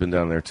awesome too. I've been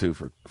down there too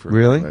for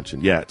really.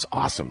 Convention. Yeah, it's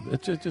awesome.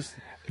 It's just.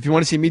 If you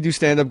want to see me do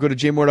stand-up, go to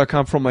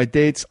jmohr.com for all my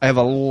dates. I have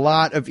a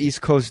lot of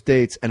East Coast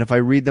dates, and if I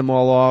read them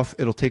all off,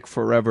 it'll take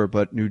forever.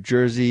 But New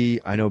Jersey,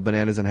 I know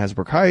Bananas in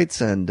Hasbrook Heights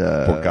and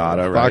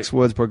Borgata, right?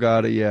 Foxwoods,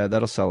 Borgata, yeah,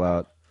 that'll sell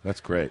out.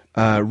 That's great.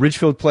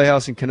 Ridgefield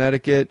Playhouse in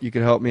Connecticut, you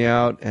can help me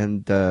out.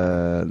 And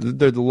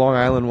the Long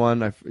Island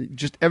one.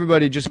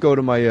 Everybody just go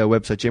to my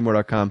website,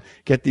 jmohr.com,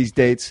 get these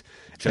dates.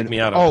 Check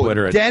me out on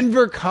Twitter.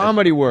 Denver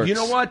Comedy Works. You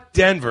know what?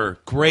 Denver,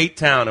 great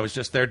town. I was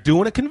just there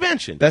doing a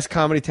convention. Best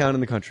comedy town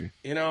in the country.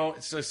 You know,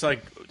 it's just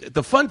like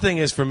the fun thing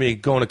is for me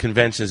going to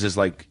conventions is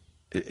like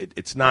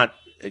it's not.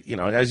 You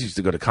know, I used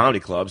to go to comedy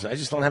clubs. I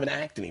just don't have an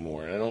act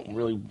anymore.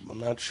 I'm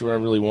not sure I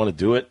really want to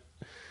do it.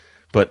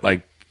 But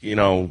like, you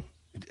know,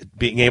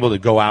 being able to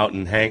go out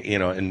and hang, you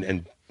know,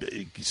 and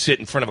sit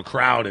in front of a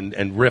crowd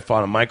and riff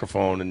on a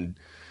microphone and,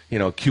 you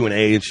know,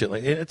 Q&A and shit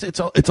like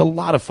it's a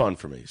lot of fun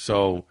for me.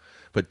 So.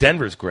 But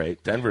Denver's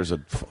great. Denver's a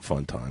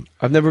fun time.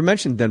 I've never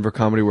mentioned Denver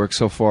Comedy Works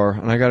so far,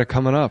 and I got it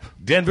coming up.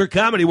 Denver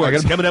Comedy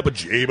Works coming up with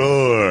J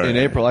Mohr in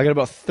April. I got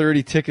about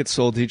 30 tickets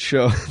sold each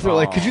show. They're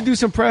like, "Could you do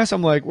some press?"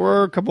 I'm like,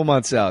 "We're a couple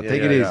months out.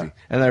 Take it easy." Yeah.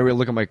 And I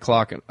look at my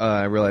clock, and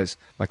I realize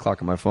my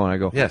clock on my phone. I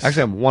go, "Yes,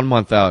 actually, I'm 1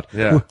 month out.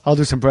 Yeah, I'll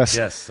do some press."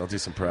 Yes, I'll do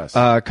some press.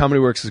 Comedy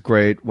Works is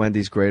great.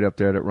 Wendy's great up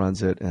there that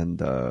runs it,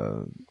 and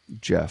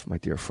Jeff, my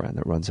dear friend,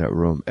 that runs that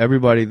room.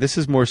 Everybody, this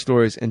is More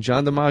Stories, and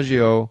John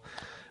Dimaggio.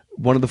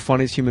 One of the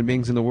funniest human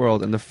beings in the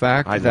world. And the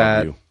fact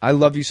that I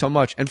love you so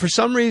much. And for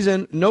some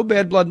reason, no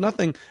bad blood,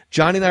 nothing.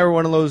 Johnny and I were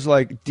one of those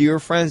like dear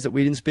friends that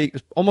we didn't speak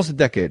almost a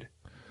decade.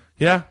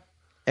 Yeah.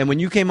 And when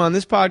you came on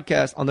this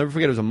podcast, I'll never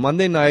forget, it was a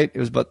Monday night. It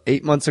was about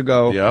 8 months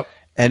ago. Yep.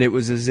 And it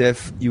was as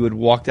if you had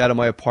walked out of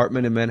my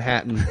apartment in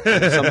Manhattan.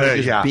 And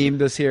somebody just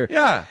beamed us here.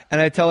 Yeah. And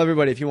I tell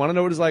everybody, if you want to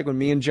know what it's like when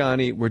me and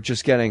Johnny were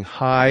just getting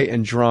high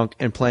and drunk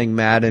and playing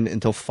Madden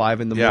until 5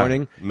 in the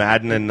morning.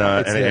 Madden and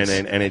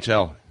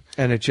NHL.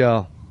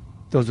 NHL.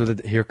 Those were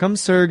the Here Comes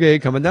Sergey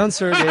coming down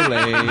Sergey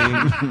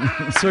Lane.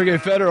 Sergey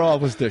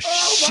Fedorov was the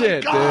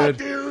shit, God,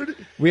 dude.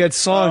 We had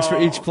songs for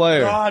each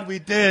player. God, we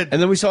did.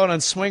 And then we saw it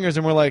on Swingers,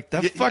 and we're like,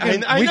 that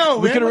fucking. I know.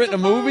 We could have written a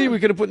movie. We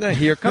could have put that.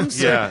 Here comes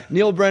Sergey.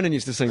 Neil Brennan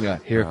used to sing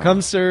that. Here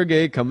comes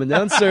Sergey coming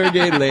down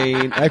Sergey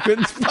Lane. I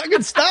couldn't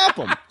fucking stop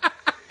him.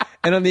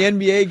 And on the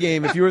NBA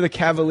game, if you were the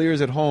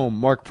Cavaliers at home,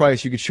 Mark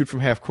Price, you could shoot from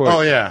half court.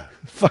 Oh yeah,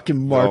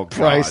 fucking Mark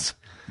Price.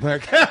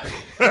 Mark.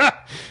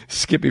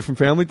 Skippy from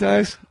Family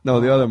Ties? No,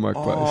 the other Mark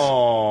Price.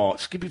 Oh,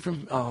 Skippy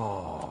from...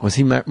 Oh. Was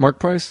he Mark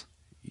Price?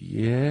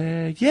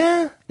 Yeah.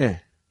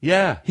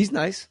 He's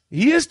nice.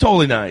 He is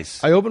totally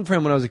nice. I opened for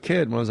him when I was a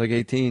kid, when I was like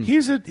 18.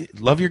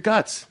 Love your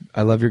guts.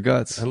 I love your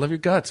guts. I love your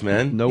guts,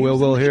 man. No ill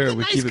will here.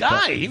 He's a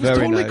nice guy. He was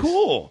totally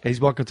cool. He's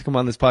welcome to come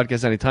on this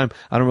podcast anytime.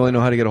 I don't really know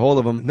how to get a hold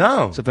of him.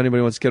 No. So if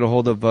anybody wants to get a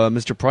hold of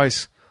Mr.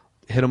 Price,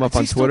 hit him up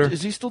on Twitter.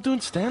 Is he still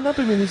doing stand-up?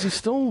 I mean, is he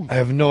still... I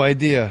have no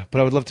idea,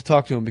 but I would love to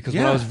talk to him because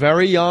when I was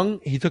very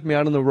young, he took me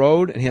out on the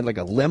road and he had like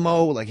a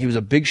limo, like he was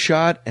a big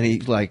shot, and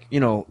he like,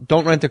 you know,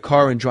 don't rent a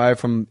car and drive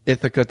from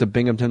Ithaca to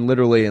Binghamton,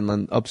 literally, and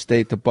then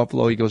upstate to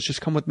Buffalo. He goes, just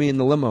come with me in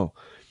the limo.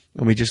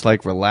 And we just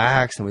like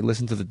relaxed and we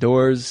listened to the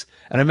Doors.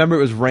 And I remember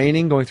it was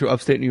raining going through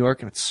upstate New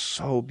York and it's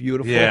so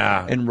beautiful.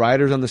 Yeah. And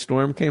Riders on the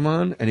Storm came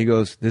on and he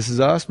goes, this is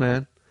us,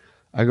 man.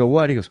 I go,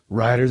 what? He goes,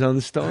 Riders on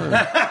the Storm.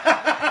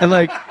 And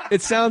like,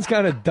 it sounds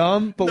kind of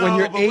dumb, but when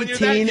you're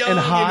 18 and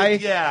high,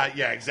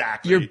 yeah,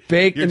 exactly. You're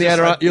baked in the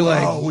Adirondack. You're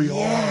like,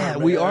 oh,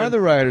 we are the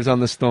Riders on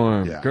the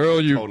Storm. Yeah,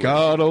 girl, you totally.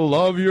 gotta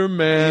love your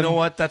man. You know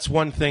what? That's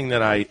one thing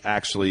that I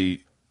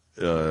actually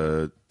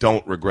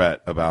don't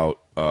regret about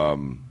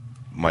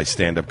my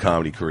stand-up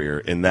comedy career.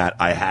 In that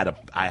I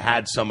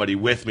had somebody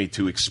with me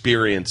to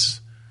experience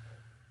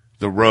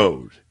the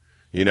road,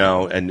 you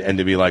know, and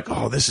to be like,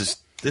 oh, this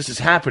is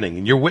happening,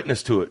 and you're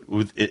witness to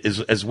it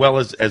as well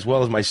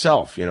as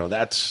myself. You know,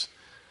 that's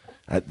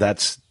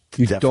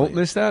you don't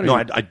miss that? No,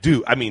 I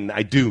do. I mean,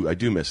 I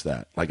do miss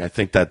that. Like, I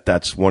think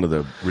that's one of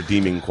the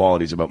redeeming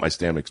qualities about my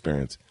stand-up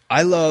experience.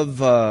 I love.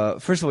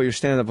 First of all, your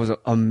stand-up was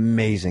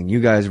amazing.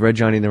 You guys, Red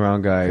Johnny and the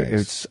Round Guy.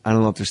 It's. I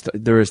don't know if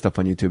there is stuff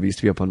on YouTube. It used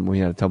to be up on. We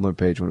had a Tumblr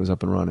page when it was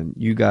up and running.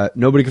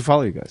 Nobody could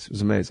follow you guys. It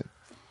was amazing.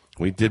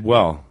 We did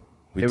well.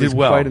 It was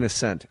quite an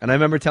ascent. And I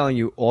remember telling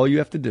you, all you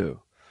have to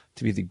do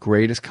to be the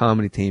greatest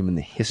comedy team in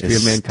the history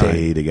of mankind.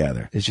 Stay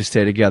together. Is just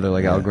stay together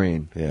like Al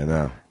Green. Yeah,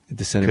 no. It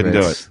disintegrates.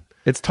 Couldn't do it.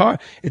 It's hard.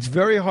 It's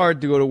very hard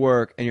to go to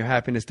work and your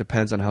happiness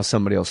depends on how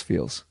somebody else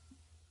feels.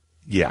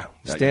 Yeah.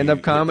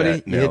 Stand-up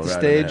comedy, you hit the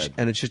stage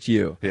and it's just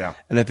you. Yeah.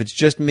 And if it's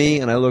just me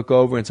and I look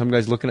over and some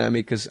guy's looking at me,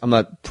 because I'm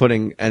not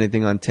putting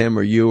anything on Tim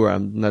or you, or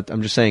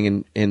I'm just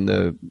saying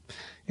in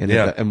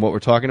what we're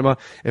talking about.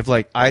 If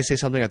like I say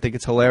something I think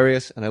it's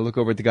hilarious and I look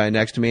over at the guy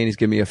next to me and he's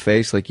giving me a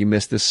face like you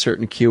missed this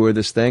certain cue or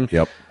this thing.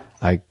 Yep.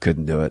 I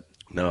couldn't do it.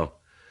 No.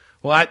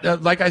 Well,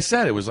 like I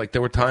said, it was like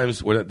there were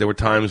times when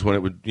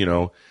it would,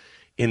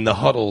 in the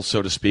huddle,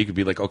 so to speak, it'd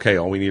be like, okay,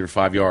 all we need are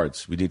 5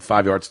 yards. We need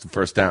 5 yards to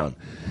first down.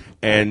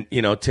 And,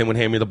 Tim would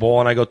hand me the ball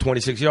and I go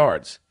 26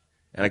 yards.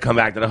 And I come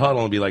back to the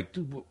huddle and be like,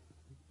 dude,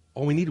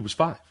 all we needed was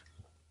 5.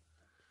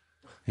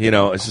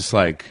 It's just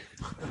like,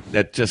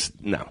 that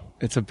just, no.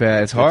 It's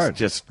hard. It's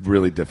just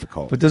really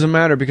difficult. But it doesn't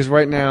matter because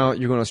right now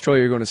you're going to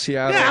Australia, you're going to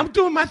Seattle. Yeah, I'm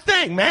doing my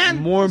thing,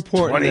 man. More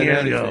important 20 than years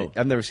anything. ago.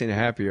 I've never seen you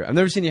happier. I've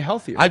never seen you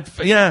healthier.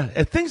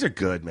 Things are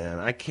good, man.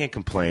 I can't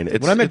complain.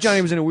 When I met Johnny,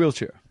 he was in a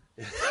wheelchair.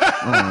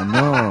 Oh,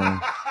 no.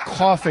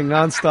 Coughing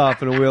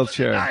nonstop in a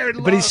wheelchair.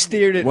 But he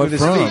steered it with his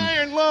feet.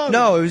 Iron lung.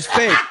 No, it was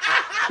fake.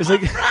 It was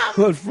like,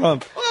 what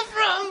from?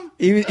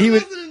 He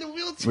would.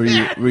 Were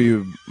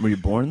you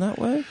born that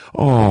way?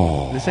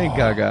 Oh. This ain't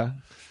Gaga.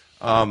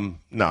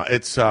 No,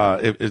 it's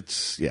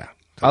yeah.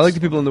 I like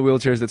the people in the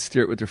wheelchairs that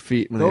steer it with their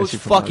feet. When Those they ask you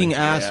for fucking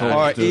money. assholes. All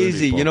right, dude.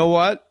 easy. People. You know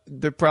what?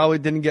 They probably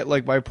didn't get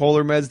like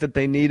bipolar meds that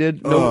they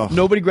needed.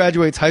 Nobody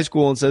graduates high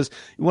school and says,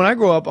 when I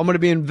grow up, I'm going to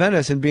be in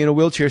Venice and be in a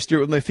wheelchair, steer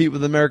it with my feet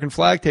with an American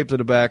flag taped to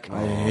the back.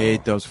 I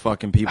hate those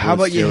fucking people. How that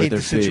about you steer with hate their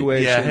the feet.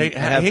 situation? Yeah,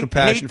 have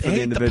compassion for the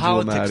hate individual. the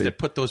politics Maddie. that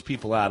put those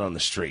people out on the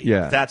street.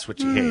 Yeah. That's what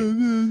you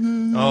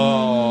hate.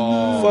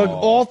 Oh. Fuck,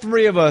 all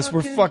three of us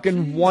were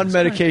fucking one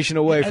medication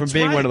away from That's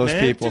being right, one of those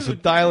man. people. Dude, so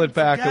dial it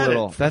back a forget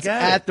little. it. That's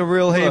Forget at the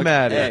real Hey Look,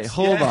 Maddie. Hey,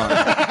 hold on.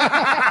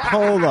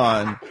 Hold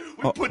on.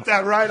 We put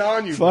that right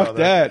on you, Fuck brother.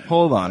 that.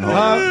 Hold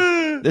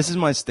on. This is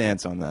my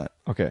stance on that.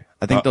 Okay.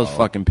 I think those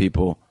fucking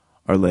people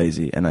are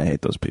lazy, and I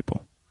hate those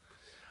people.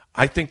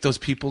 I think those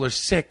people are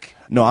sick.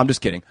 No, I'm just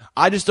kidding.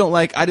 I just don't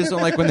like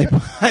when they.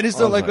 I just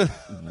don't like when.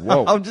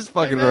 Whoa. I'm just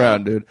fucking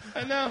around, dude.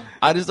 I know.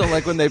 I just don't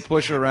like when they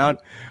push around.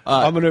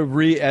 I'm going to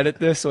re-edit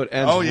this so it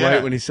ends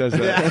right when he says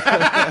that.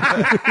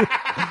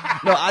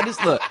 No,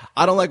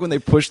 I don't like when they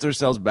push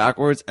themselves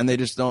backwards and they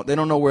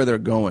don't know where they're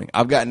going.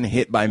 I've gotten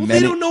hit by Well, many.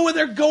 they don't know where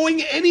they're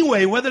going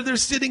anyway, whether they're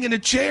sitting in a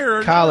chair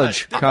or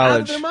College. not. They're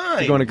out of their They're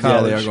mind. going to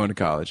college. Yeah, they are going to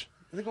college.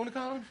 Are they going to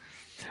college?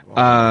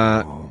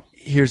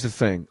 Here's the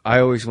thing. I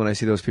always, when I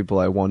see those people,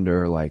 I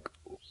wonder, like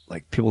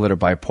people that are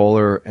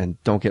bipolar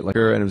and don't get like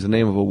her, and it was the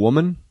name of a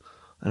woman,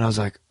 and I was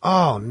like,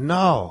 oh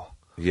no.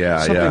 Yeah,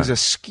 Something's yeah.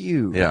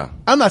 askew. Yeah.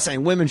 I'm not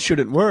saying women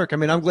shouldn't work. I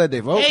mean, I'm glad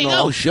they vote. Hey,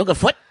 no,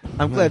 Sugarfoot.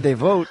 I'm glad they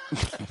vote.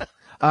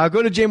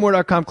 Go to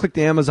jmohr.com, click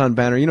the Amazon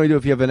banner. You know what you do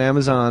if you have an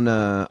Amazon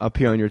up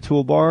here on your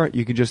toolbar?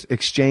 You can just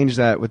exchange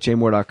that with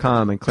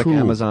jmohr.com and click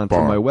Amazon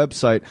from my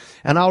website,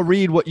 and I'll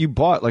read what you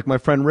bought. Like my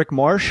friend Rick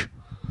Marsh.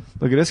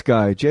 Look at this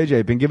guy,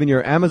 JJ. Been giving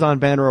your Amazon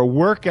banner a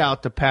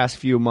workout the past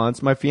few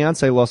months. My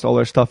fiance lost all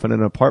her stuff in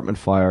an apartment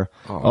fire.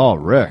 Oh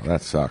Rick.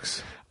 That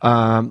sucks.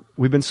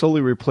 We've been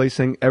slowly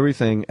replacing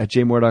everything at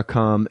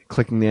jmohr.com,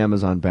 clicking the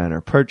Amazon banner.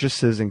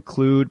 Purchases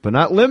include, but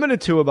not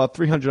limited to, about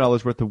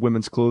 $300 worth of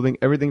women's clothing,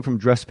 everything from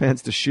dress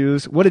pants to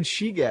shoes. What did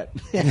she get?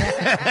 Because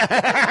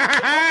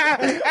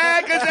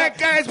that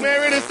guy's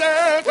wearing a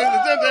stuff.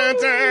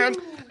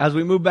 As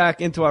we move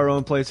back into our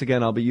own place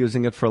again, I'll be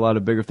using it for a lot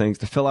of bigger things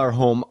to fill our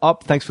home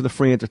up. Thanks for the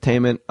free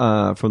entertainment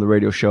from the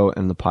radio show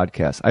and the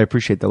podcast. I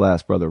appreciate the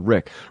last brother,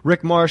 Rick.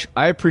 Rick Marsh,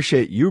 I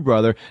appreciate you,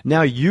 brother.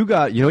 Now you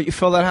know what you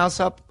fill that house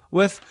up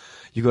with?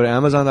 You go to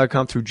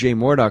Amazon.com through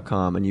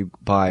jmohr.com and you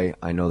buy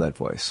I Know That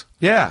Voice.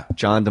 Yeah.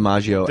 John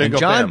Dimaggio. There you And go,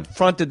 John bam.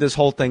 fronted this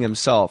whole thing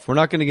himself. We're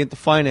not going to get into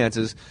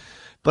finances,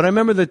 but I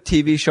remember the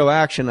TV show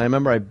Action. I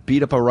remember I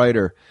beat up a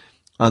writer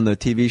on the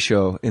TV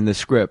show in the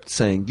script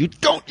saying, you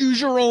don't use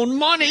your own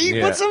money.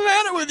 Yeah. What's the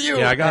matter with you?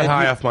 Yeah, I got And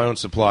high you- off my own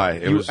supply.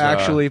 It You was,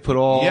 actually put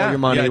all your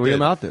money I where your did.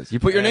 mouth is. You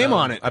put your And, name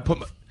on it. I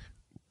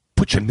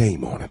put your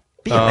name on it.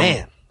 Be a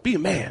man. Be a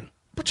man.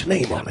 Put your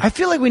name on it. I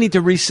feel like we need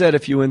to reset a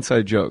few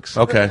inside jokes.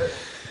 Okay.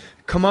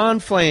 Come on,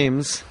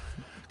 Flames.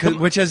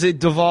 Which has it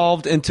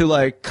devolved into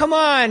like, come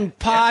on,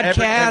 podcast.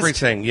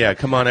 Everything. Yeah,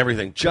 come on,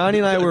 everything. Johnny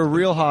and I were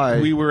real high.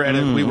 We were at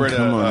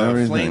come on, a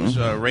everything. Flames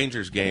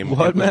Rangers game. What,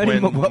 It was Maddie?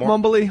 when What,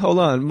 Mumbly? Hold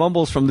on.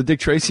 Mumbles from the Dick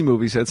Tracy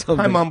movie said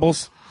something. Hi,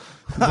 Mumbles.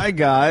 Hi,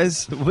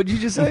 guys. What did you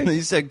just say?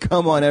 You said,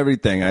 come on,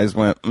 everything. I just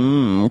went,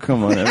 come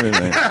on,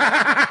 everything.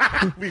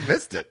 We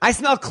missed it. I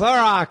smell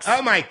Clorox.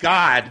 Oh my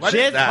God! What is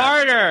Jizz that?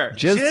 harder.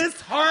 Jizz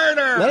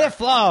harder. Let it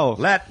flow.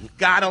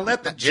 Gotta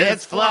let the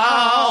jizz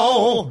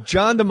flow.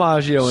 John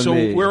Dimaggio and So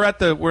me. we're at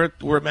we're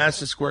at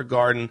Madison Square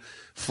Garden.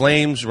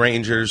 Flames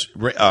Rangers.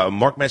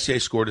 Mark Messier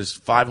scored his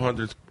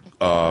 500th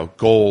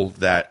goal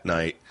that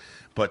night,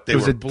 but they It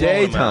was were a blowing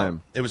him daytime.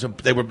 out. It was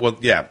they were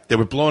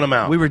blowing him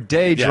out. We were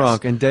day Yes.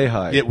 drunk and day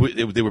high. They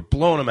were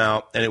blowing him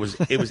out, and it was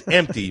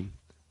empty.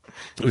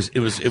 It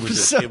was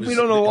We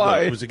don't know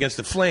why. It was against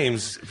the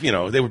Flames. You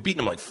know, they were beating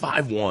them like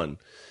 5-1,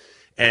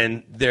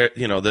 and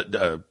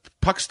the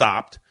puck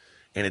stopped,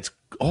 and it's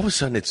all of a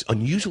sudden it's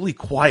unusually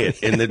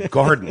quiet in the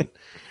garden,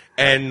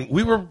 and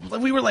we were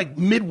like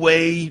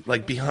midway,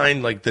 like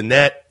behind like the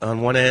net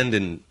on one end,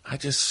 and I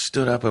just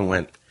stood up and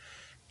went,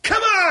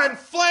 come on,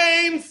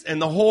 Flames!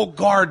 And the whole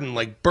garden,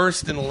 like,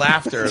 burst in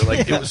laughter.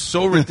 Like, it was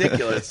so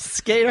ridiculous.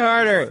 Skate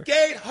harder.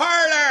 Skate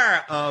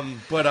harder!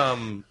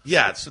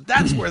 Yeah, so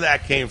that's where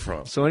that came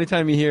from. So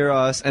anytime you hear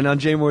us, and on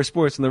J Mohr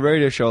Sports, on the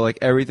radio show, like,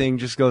 everything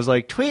just goes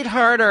like, tweet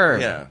harder.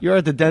 Yeah. You're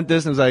at the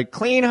dentist, and it's like,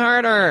 clean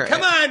harder.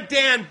 Come on,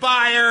 Dan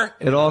Byer!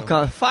 It all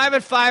comes, 5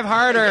 at 5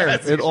 harder.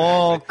 Yes, it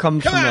all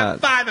comes Come from on, that.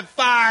 5 at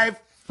 5!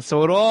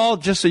 So it all,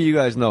 just so you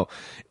guys know,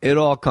 it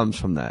all comes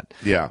from that.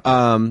 Yeah.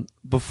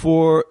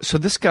 So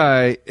this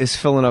guy is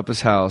filling up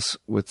his house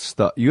with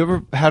stuff. You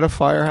ever had a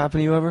fire happen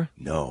to you ever?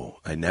 No,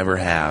 I never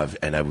have,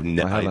 and I haven't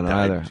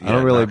either. I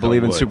don't really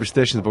believe in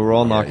superstitions, but we're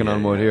all knocking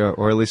on wood here,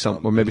 or at least or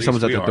maybe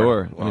someone's at the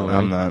door. Well, anyway.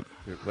 I'm not.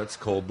 That's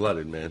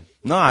cold-blooded, man.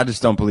 No, I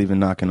just don't believe in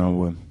knocking on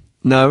wood.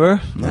 Never?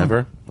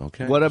 Never?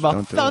 Okay. What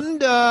about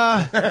thunder,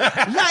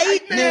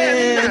 lightning,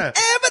 everything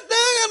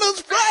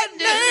was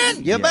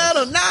frightening? You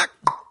better knock.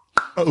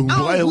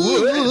 Oh, I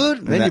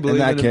would. Then you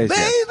believe in that case,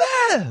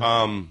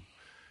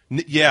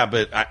 baby. Yeah,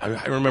 but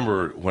I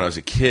remember when I was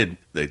a kid,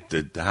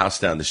 the house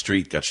down the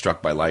street got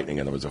struck by lightning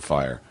and there was a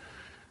fire.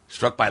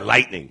 Struck by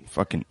lightning.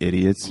 Fucking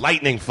idiots.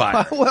 Lightning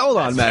fire. Well, hold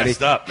on, That's Matty.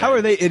 messed up, man. How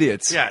are they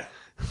idiots? Yeah.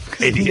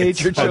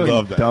 Nature I chose.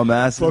 love that.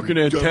 Dumbass. Fucking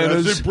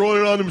antennas. They brought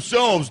it on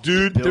themselves,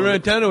 dude. Their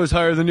antenna was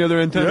higher than the other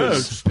Yeah,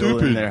 antennas. Building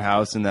stupid. their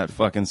house in that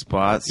fucking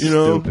spot. You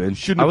know, Stupid.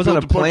 shouldn't I have was on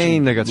a built bunch of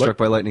plane that got struck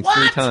by lightning 3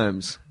 What?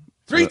 times.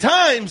 3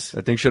 times?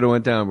 That thing should have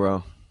went down,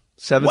 bro.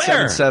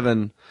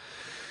 777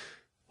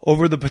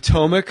 over the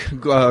Potomac,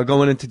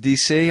 going into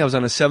D.C. I was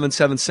on a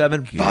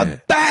 777.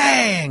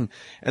 Bang!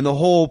 And the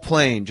whole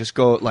plane just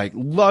go like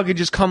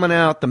luggage is coming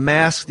out, the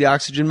mask, the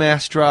oxygen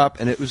mask drop,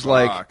 and it was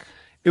like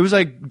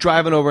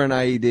driving over an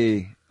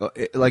IED.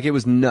 It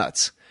was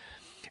nuts.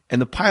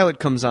 And the pilot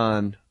comes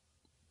on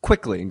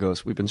quickly and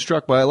goes, "We've been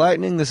struck by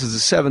lightning. This is a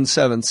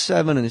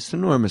 777, and it's an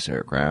enormous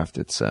aircraft.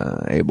 It's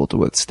able to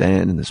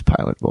withstand." In this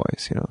pilot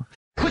voice, you know.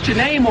 Put your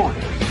name on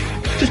it.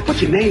 Just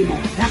put your name on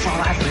it. That's all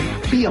I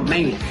say. Be a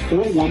man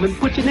or woman.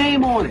 Put your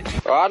name on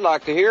it. Well, I'd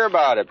like to hear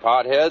about it,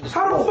 potheads.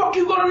 How the fuck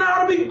you gonna know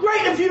how to be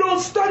great if you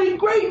don't study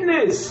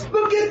greatness?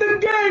 Look at the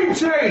game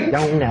tape.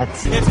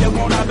 Donuts. If you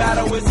wanna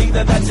battle, it's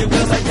either that you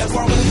will or you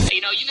won't.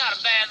 You know, you're not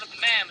a bad-looking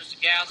man,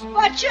 Mr. Gals.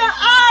 But you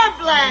are,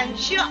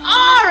 Blanche. You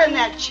are in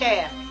that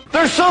chair.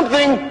 There's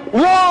something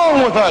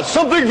wrong with us.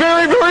 Something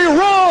very, very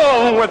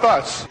wrong with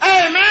us.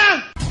 Hey,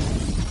 man.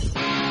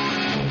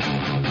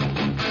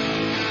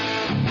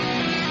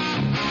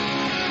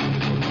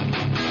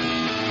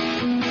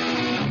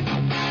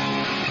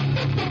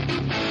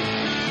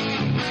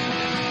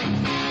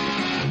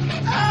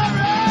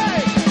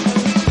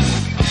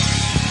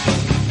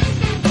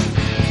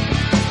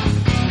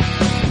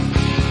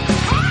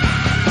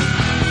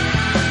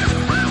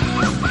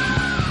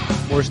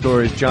 More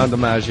stories. John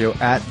Dimaggio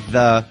at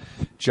the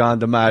John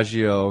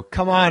Dimaggio.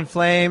 Come on,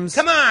 Flames.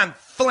 Come on,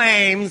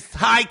 Flames.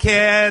 Hi,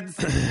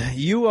 kids.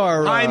 You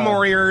are. Hi,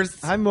 Warriors.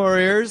 Hi,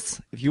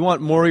 Warriors. If you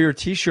want Warrior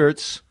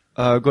t-shirts,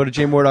 go to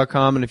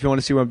jmohr.com. And if you want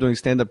to see where I'm doing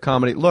stand-up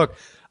comedy, look,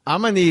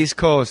 I'm on the East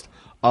Coast.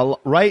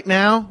 Right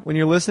now, when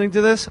you're listening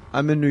to this,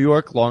 I'm in New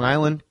York, Long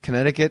Island,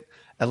 Connecticut,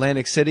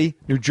 Atlantic City,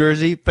 New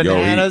Jersey,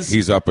 bananas. Yo,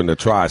 he's up in the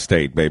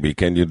tri-state, baby.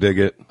 Can you dig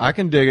it? I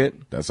can dig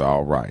it. That's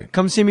all right.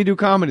 Come see me do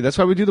comedy. That's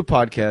why we do the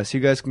podcast.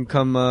 You guys can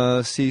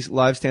come see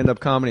live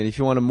stand-up comedy. And if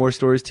you want a More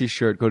Stories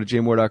t-shirt, go to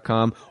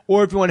jmohr.com.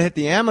 Or if you want to hit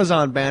the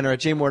Amazon banner at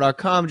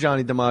jmohr.com,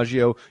 Johnny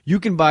Dimaggio, you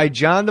can buy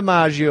John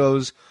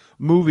Dimaggio's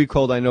movie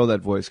called I Know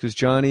That Voice, because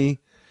Johnny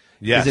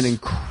is an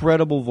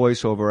incredible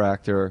voiceover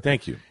actor.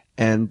 Thank you.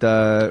 And one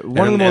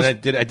of the most... I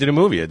did a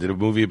movie. I did a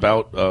movie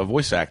about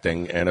voice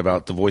acting and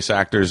about the voice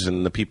actors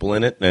and the people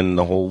in it and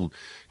the whole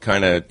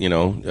kind of,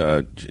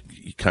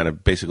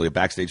 basically a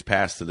backstage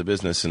pass to the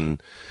business.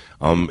 And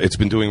it's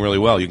been doing really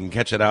well. You can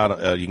catch it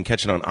out. You can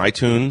catch it on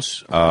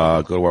iTunes.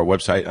 Go to our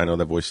website,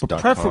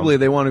 iknowthatvoice.com. Preferably,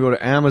 they want to go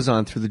to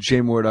Amazon through the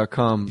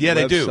jmohr.com Yeah,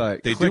 they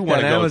website. do. They Click do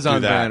want to go Amazon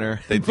through that. banner.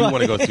 They do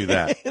want to go through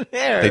that.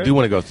 There. They do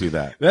want to go through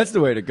that. That's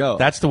the way to go.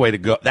 That's the way to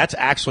go. That's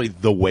actually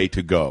the way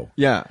to go.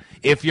 Yeah.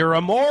 If you're a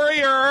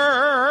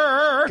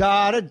warrior,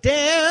 gotta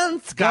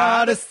dance,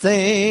 gotta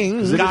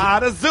sing,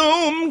 gotta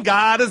zoom,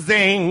 gotta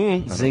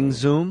zing. Zing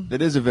zoom.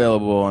 It is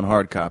available on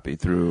hard copy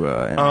through.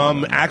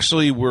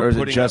 Actually, we're or is it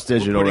putting just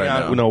digital right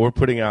now? No, we're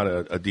putting out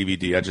a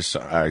DVD.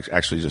 I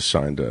actually just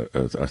signed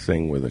a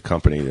thing with a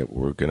company that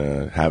we're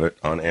gonna have it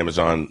on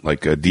Amazon,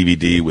 like a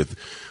DVD with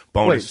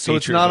bonus Wait, so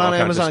features. it's not and all on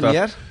kinds of Amazon stuff.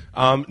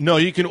 yet? No,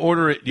 you can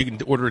order it. You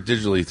can order it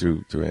digitally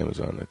through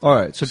Amazon. All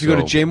right. So if you go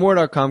to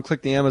jmohr.com,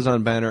 click the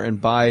Amazon banner, and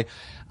buy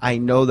I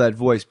Know That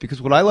Voice.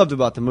 Because what I loved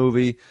about the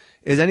movie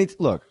is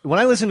look, when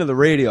I listen to the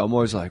radio, I'm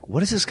always like, what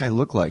does this guy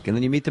look like? And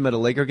then you meet them at a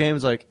Laker game.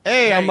 It's like,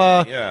 hey,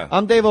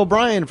 I'm Dave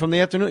O'Brien from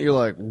the afternoon. You're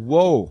like,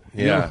 whoa.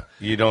 Yeah.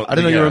 You don't. I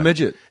didn't know you were a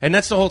midget. And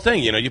that's the whole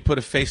thing. You put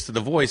a face to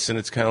the voice, and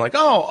it's kind of like,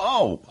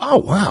 oh,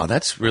 wow,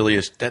 that's really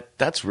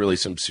that's really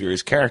some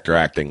serious character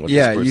acting.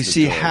 Yeah. You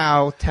see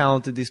how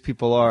talented these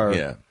people are.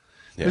 Yeah.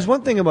 There's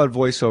one thing about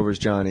voiceovers,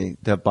 Johnny,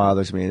 that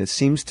bothers me, and it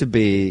seems to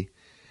be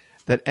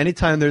that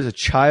anytime there's a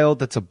child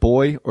that's a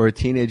boy or a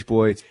teenage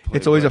boy,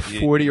 it's always a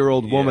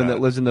 40-year-old woman that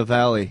lives in the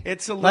valley.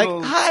 It's a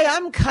little... Hi,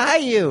 I'm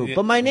Caillou,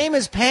 but my name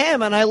is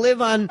Pam, and I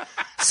live on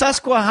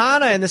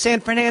Susquehanna in the San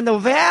Fernando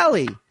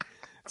Valley.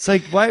 It's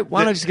like, why don't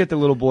I just get the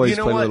little boys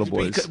play little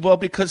boys?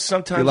 Because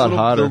sometimes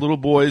the little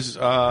boys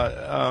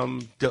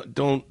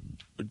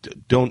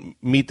don't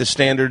meet the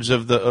standards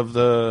of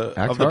the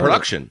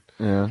production.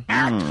 Yeah.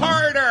 Act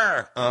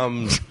harder.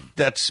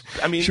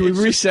 Should we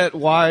reset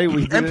why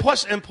we did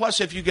and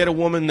plus, if you get a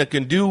woman that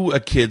can do a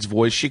kid's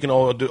voice, she can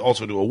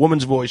also do a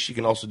woman's voice. She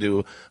can also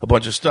do a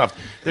bunch of stuff.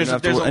 And you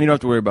don't have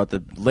to worry about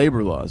the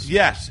labor laws.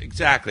 Yes,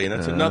 exactly, and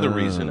that's another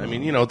reason. I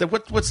mean,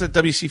 what's the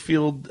W.C.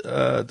 Field?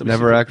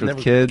 Never act with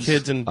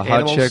kids and a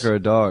animals? hot chick or a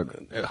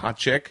dog. A hot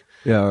chick.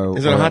 Yeah.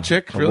 Is it a hot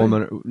chick? A Really?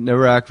 woman.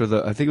 Never act with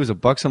I think it was a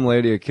buxom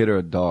lady, a kid, or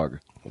a dog.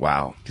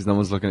 Wow. Because no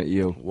one's looking at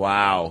you.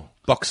 Wow.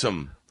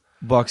 Buxom.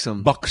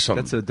 Buxom.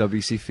 That's a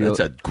W.C.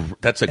 Field.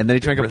 That's a. And then he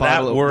drank a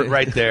bottle. That word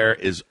right there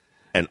is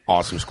an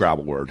awesome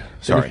Scrabble word.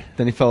 Sorry.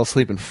 Then he fell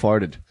asleep and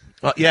farted.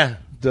 Yeah.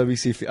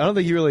 W.C. Field. I don't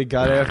think he really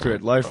got after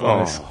it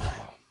life-wise. Oh.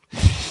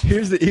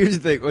 Here's the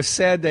thing. It was a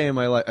sad day in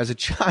my life as a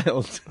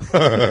child.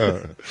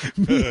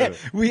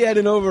 we had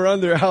an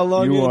over/under how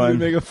long you had to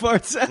make a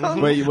fart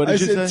sound. Wait, what did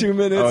you say? I said 2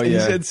 minutes, and you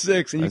yeah. said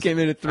 6, and you came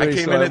in at 3. I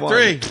came in at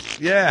 3.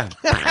 Yeah.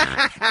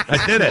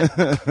 I did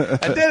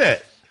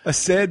it. A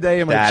sad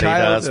day in my Daddy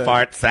childhood. does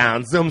fart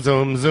sound. Zoom,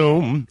 zoom,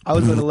 zoom. I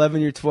was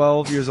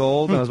 12 years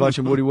old, and I was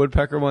watching Woody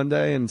Woodpecker one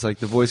day, and it's like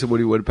the voice of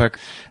Woody Woodpecker,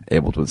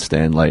 able to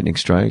withstand lightning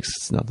strikes.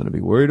 It's nothing to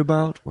be worried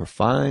about. We're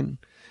fine.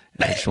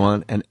 Next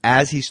one. And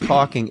as he's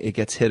talking, it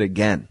gets hit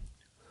again.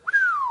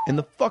 And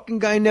the fucking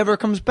guy never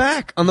comes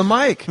back on the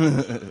mic.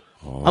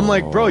 I'm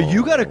like, bro,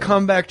 you got to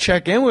come back,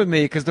 check in with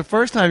me, because the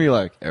first time you're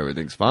like,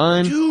 everything's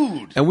fine.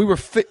 Dude. And we were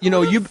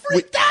you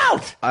freaked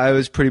out. I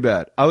was pretty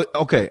bad.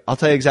 Okay, I'll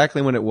tell you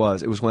exactly when it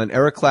was. It was when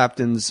Eric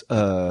Clapton's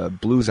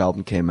blues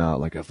album came out,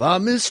 like, If I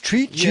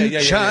Mistreat You,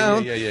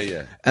 Child.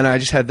 Yeah. And I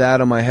just had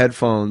that on my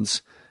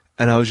headphones,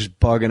 and I was just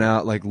bugging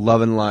out, like,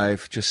 loving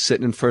life, just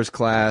sitting in first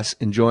class,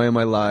 enjoying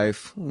my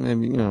life,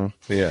 and,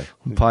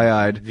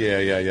 pie-eyed.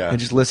 Yeah. And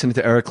just listening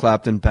to Eric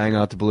Clapton bang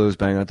out the blues,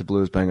 bang out the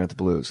blues, bang out the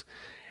blues.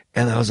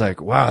 And I was like,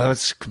 wow,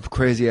 that's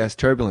crazy-ass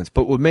turbulence.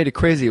 But what made it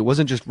crazy, it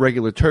wasn't just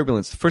regular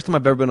turbulence. The first time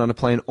I've ever been on a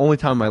plane, only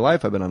time in my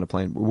life I've been on a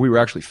plane, we were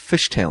actually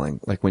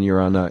fishtailing, like when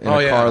you're in a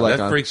car. Like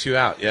that freaks you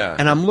out, yeah.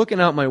 And I'm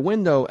looking out my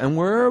window, and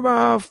we're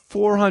about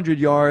 400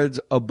 yards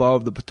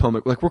above the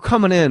Potomac. Like, we're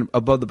coming in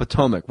above the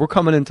Potomac. We're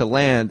coming into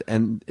land,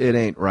 and it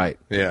ain't right.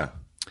 Yeah.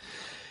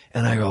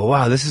 And I go,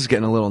 wow, this is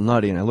getting a little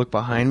nutty. And I look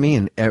behind me,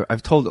 and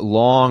I've told a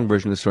long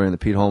version of the story on the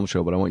Pete Holmes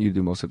show, but I want you to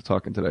do most of the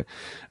talking today.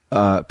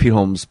 Pete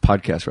Holmes'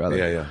 podcast, rather.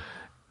 Yeah.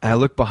 And I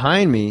look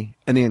behind me,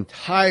 and the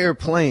entire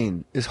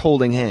plane is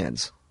holding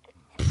hands.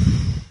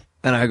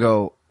 And I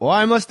go, well,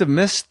 I must have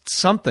missed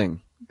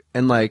something.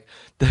 And, like,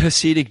 the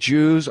Hasidic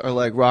Jews are,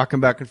 like, rocking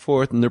back and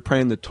forth, and they're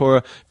praying the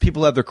Torah.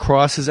 People have their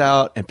crosses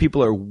out, and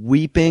people are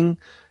weeping.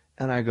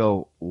 And I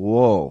go,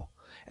 whoa.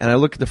 And I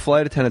look at the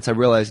flight attendants, I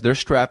realize they're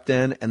strapped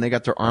in, and they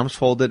got their arms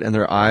folded, and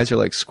their eyes are,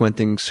 like,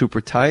 squinting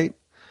super tight.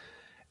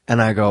 And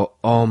I go,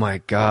 oh, my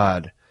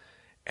God.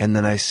 And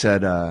then I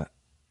said,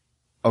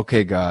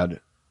 okay,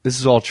 God. This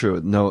is all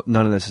true. No,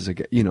 none of this is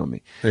you know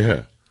me.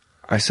 Yeah.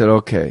 I said,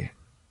 okay,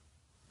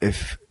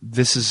 if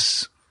this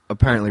is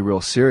apparently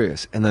real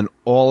serious. And then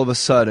all of a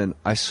sudden,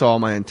 I saw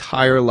my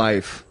entire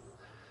life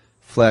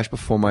flash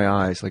before my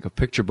eyes, like a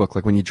picture book,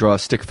 like when you draw a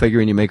stick figure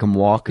and you make them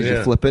walk as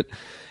you flip it.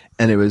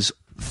 And it was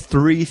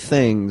 3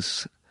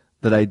 things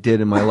that I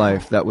did in my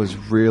life that was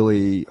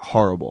really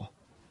horrible.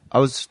 I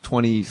was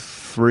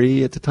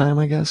 23 at the time,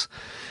 I guess.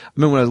 I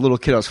remember when I was a little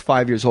kid, I was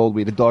 5 years old.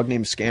 We had a dog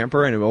named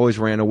Scamper, and it always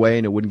ran away,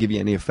 and it wouldn't give you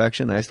any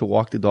affection. I used to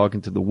walk the dog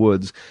into the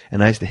woods,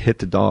 and I used to hit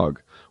the dog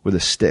with a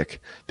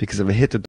stick, because if I hit the